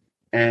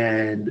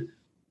 And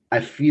I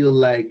feel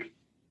like,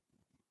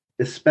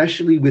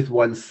 especially with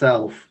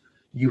oneself,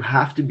 you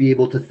have to be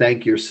able to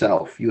thank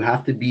yourself. You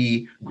have to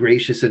be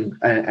gracious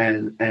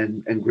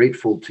and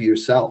grateful to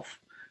yourself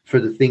for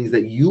the things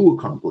that you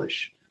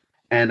accomplish.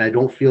 And I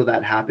don't feel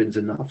that happens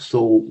enough.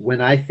 So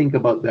when I think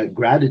about that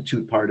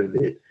gratitude part of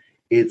it,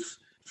 it's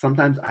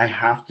sometimes I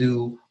have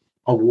to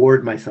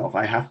award myself.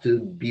 I have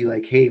to be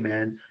like, hey,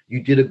 man,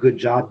 you did a good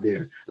job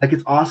there. Like,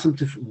 it's awesome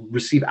to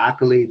receive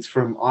accolades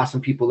from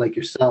awesome people like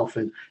yourself.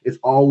 And it's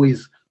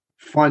always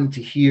fun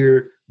to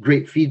hear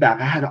great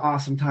feedback. I had an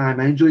awesome time.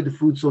 I enjoyed the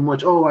food so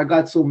much. Oh, I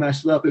got so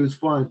messed up. It was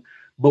fun.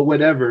 But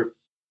whatever,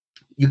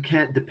 you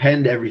can't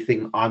depend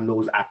everything on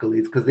those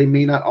accolades because they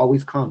may not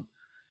always come,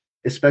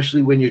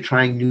 especially when you're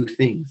trying new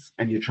things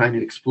and you're trying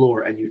to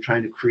explore and you're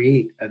trying to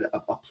create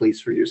a place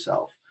for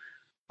yourself.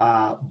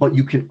 But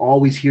you can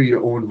always hear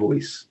your own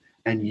voice,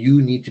 and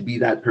you need to be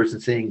that person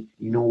saying,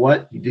 you know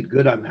what, you did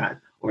good on that.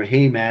 Or,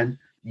 hey, man,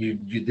 you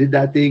did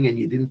that thing and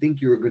you didn't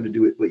think you were going to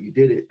do it, but you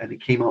did it and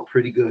it came out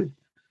pretty good.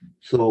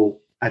 So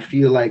I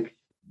feel like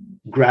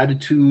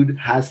gratitude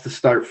has to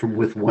start from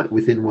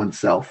within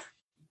oneself.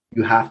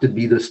 You have to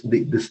be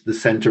the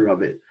center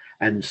of it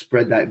and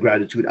spread that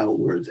gratitude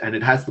outwards. And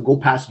it has to go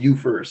past you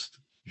first.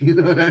 You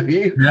know what I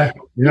mean? Yeah.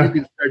 You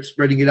can start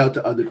spreading it out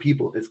to other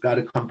people. It's got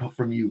to come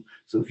from you.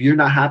 So if you're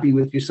not happy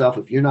with yourself,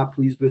 if you're not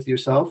pleased with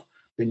yourself,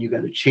 then you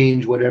got to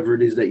change whatever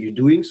it is that you're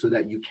doing so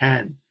that you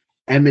can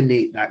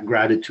emanate that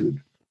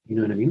gratitude. You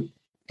know what I mean?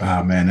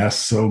 Oh, man, that's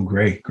so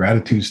great.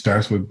 Gratitude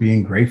starts with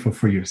being grateful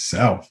for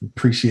yourself,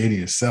 appreciating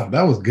yourself.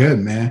 That was good,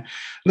 man.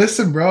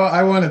 Listen, bro,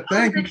 I want to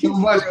thank you so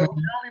much. Bro. I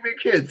only make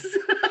kids.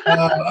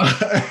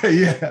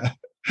 Yeah.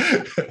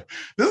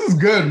 This is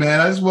good, man.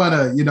 I just want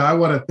to, I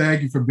want to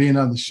thank you for being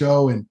on the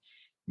show. And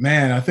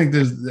man, I think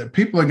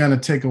people are going to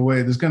take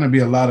away. There's going to be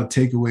a lot of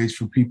takeaways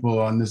for people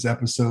on this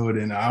episode.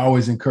 And I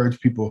always encourage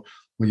people,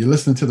 when you're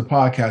listening to the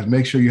podcast,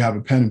 make sure you have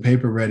a pen and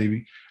paper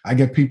ready. I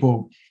get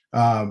people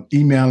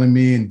emailing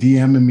me and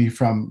DMing me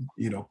from,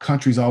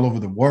 countries all over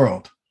the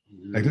world.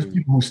 Like, there's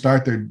people who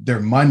start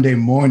their Monday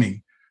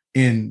morning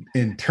in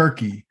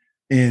Turkey,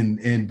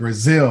 in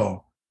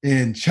Brazil,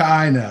 in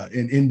China,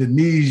 in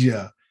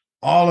Indonesia,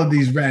 all of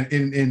these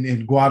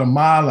in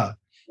Guatemala,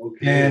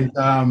 okay.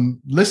 And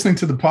listening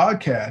to the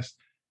podcast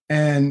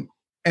and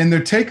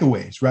their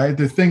takeaways, right?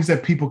 They're things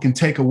that people can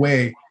take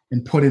away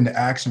and put into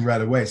action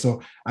right away.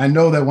 So I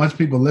know that once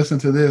people listen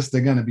to this,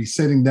 they're going to be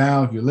sitting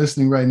down. If you're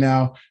listening right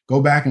now,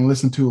 go back and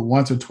listen to it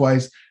once or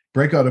twice.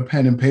 Break out a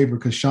pen and paper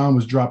because Sean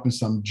was dropping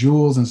some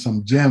jewels and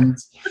some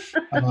gems.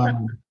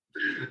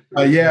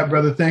 Yeah,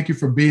 brother, thank you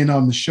for being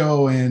on the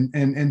show.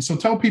 And so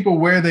tell people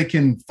where they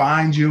can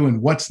find you and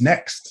what's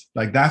next.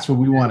 Like, that's what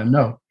we want to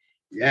know.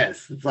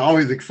 Yes, it's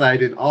always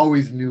exciting,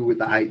 always new with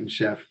the Heightened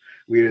Chef.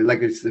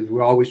 Like I said,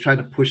 we're always trying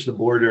to push the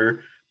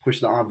border, push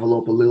the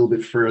envelope a little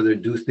bit further,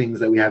 do things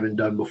that we haven't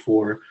done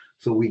before.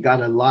 So we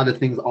got a lot of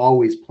things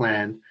always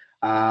planned.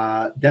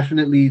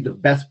 Definitely the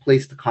best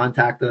place to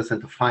contact us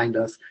and to find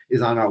us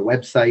is on our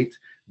website,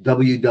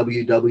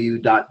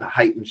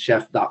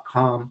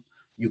 www.theheightenedchef.com.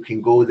 You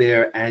can go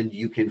there and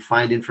you can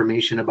find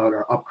information about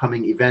our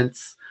upcoming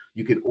events.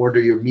 You can order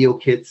your meal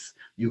kits.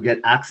 You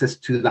get access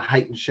to the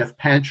Heightened Chef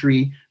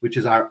Pantry, which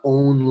is our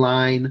own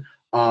line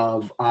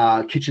of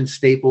kitchen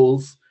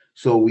staples.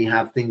 So we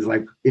have things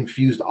like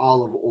infused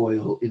olive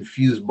oil,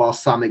 infused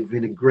balsamic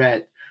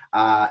vinaigrette,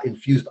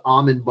 infused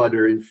almond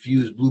butter,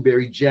 infused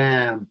blueberry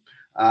jam,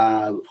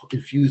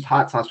 infused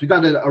hot sauce. We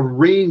got a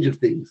range of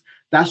things.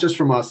 That's just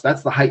from us.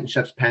 That's the Heightened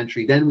Chef's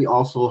Pantry. Then we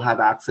also have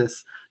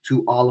access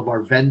to all of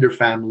our vendor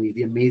family,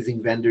 the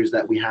amazing vendors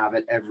that we have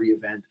at every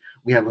event.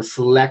 We have a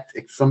select,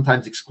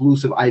 sometimes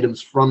exclusive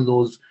items from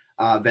those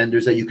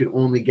vendors that you can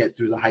only get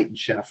through the Heightened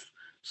Chef.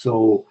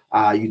 So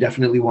you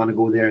definitely want to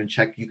go there and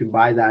check. You can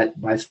buy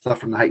stuff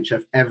from the Heightened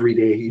Chef every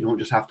day. You don't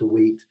just have to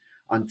wait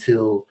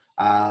until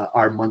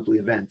our monthly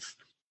events.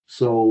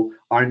 So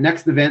our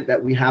next event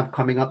that we have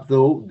coming up,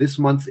 though, this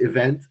month's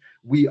event,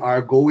 we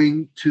are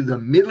going to the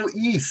Middle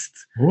East.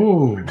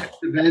 Ooh. Our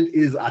next event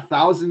is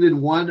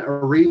 1001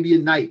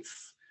 Arabian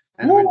Nights,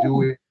 and we're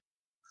doing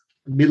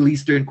Middle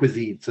Eastern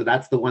cuisine. So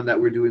that's the one that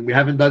we're doing. We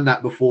haven't done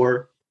that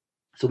before.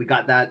 So we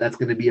got that. That's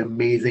going to be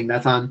amazing.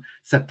 That's on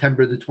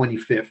September the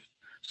 25th.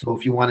 So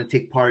if you want to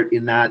take part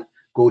in that,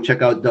 go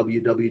check out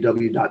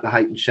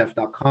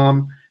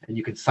www.theheightenedchef.com, and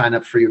you can sign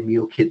up for your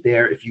meal kit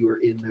there if you are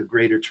in the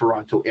greater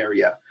Toronto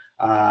area.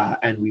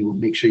 And we will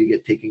make sure you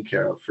get taken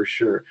care of for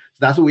sure. So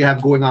that's what we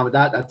have going on with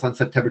that. That's on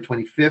September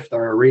 25th,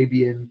 our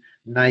Arabian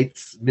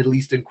Nights, Middle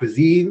Eastern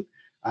cuisine.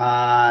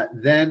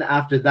 Then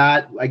after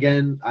that,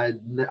 again,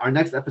 our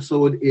next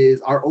episode is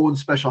our own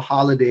special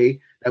holiday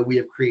that we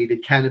have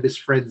created, Cannabis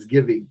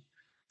Friendsgiving.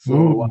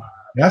 So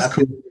that's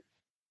cool.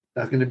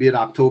 That's going to be in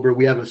October.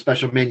 We have a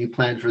special menu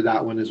planned for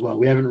that one as well.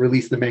 We haven't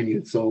released the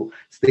menu, so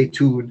stay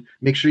tuned.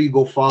 Make sure you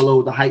go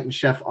follow the Heightened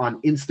Chef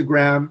on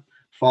Instagram.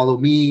 Follow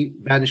me,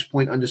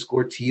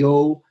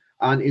 VanishPoint_TO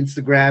on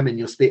Instagram, and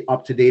you'll stay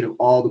up to date of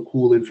all the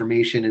cool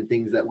information and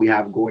things that we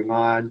have going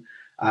on.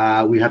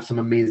 We have some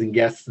amazing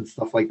guests and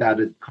stuff like that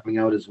coming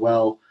out as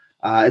well.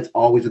 It's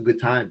always a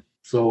good time.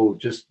 So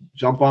just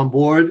jump on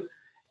board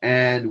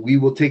and we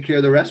will take care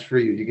of the rest for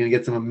you. You're going to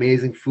get some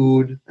amazing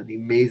food, an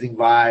amazing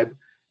vibe,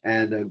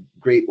 and a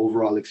great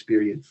overall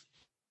experience.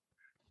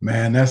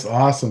 Man, that's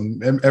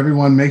awesome.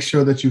 Everyone, make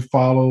sure that you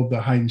follow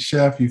the Heightened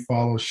Chef. You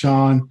follow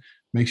Sean.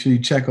 Make sure you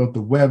check out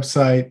the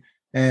website.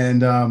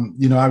 And,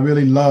 I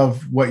really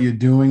love what you're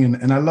doing.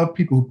 And I love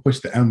people who push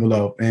the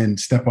envelope and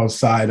step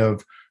outside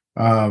of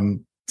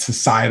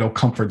societal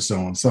comfort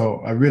zone.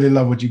 So I really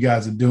love what you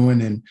guys are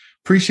doing and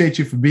appreciate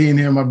you for being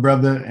here, my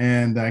brother.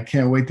 And I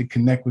can't wait to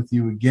connect with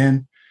you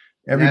again.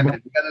 Everybody,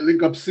 man, we got to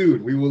link up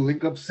soon. We will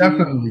link up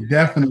soon.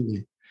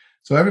 Definitely.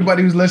 So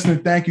everybody who's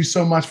listening, thank you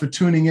so much for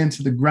tuning in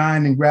to the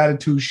Grind and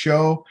Gratitude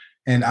Show.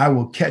 And I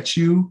will catch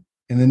you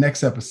in the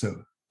next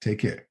episode. Take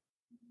care.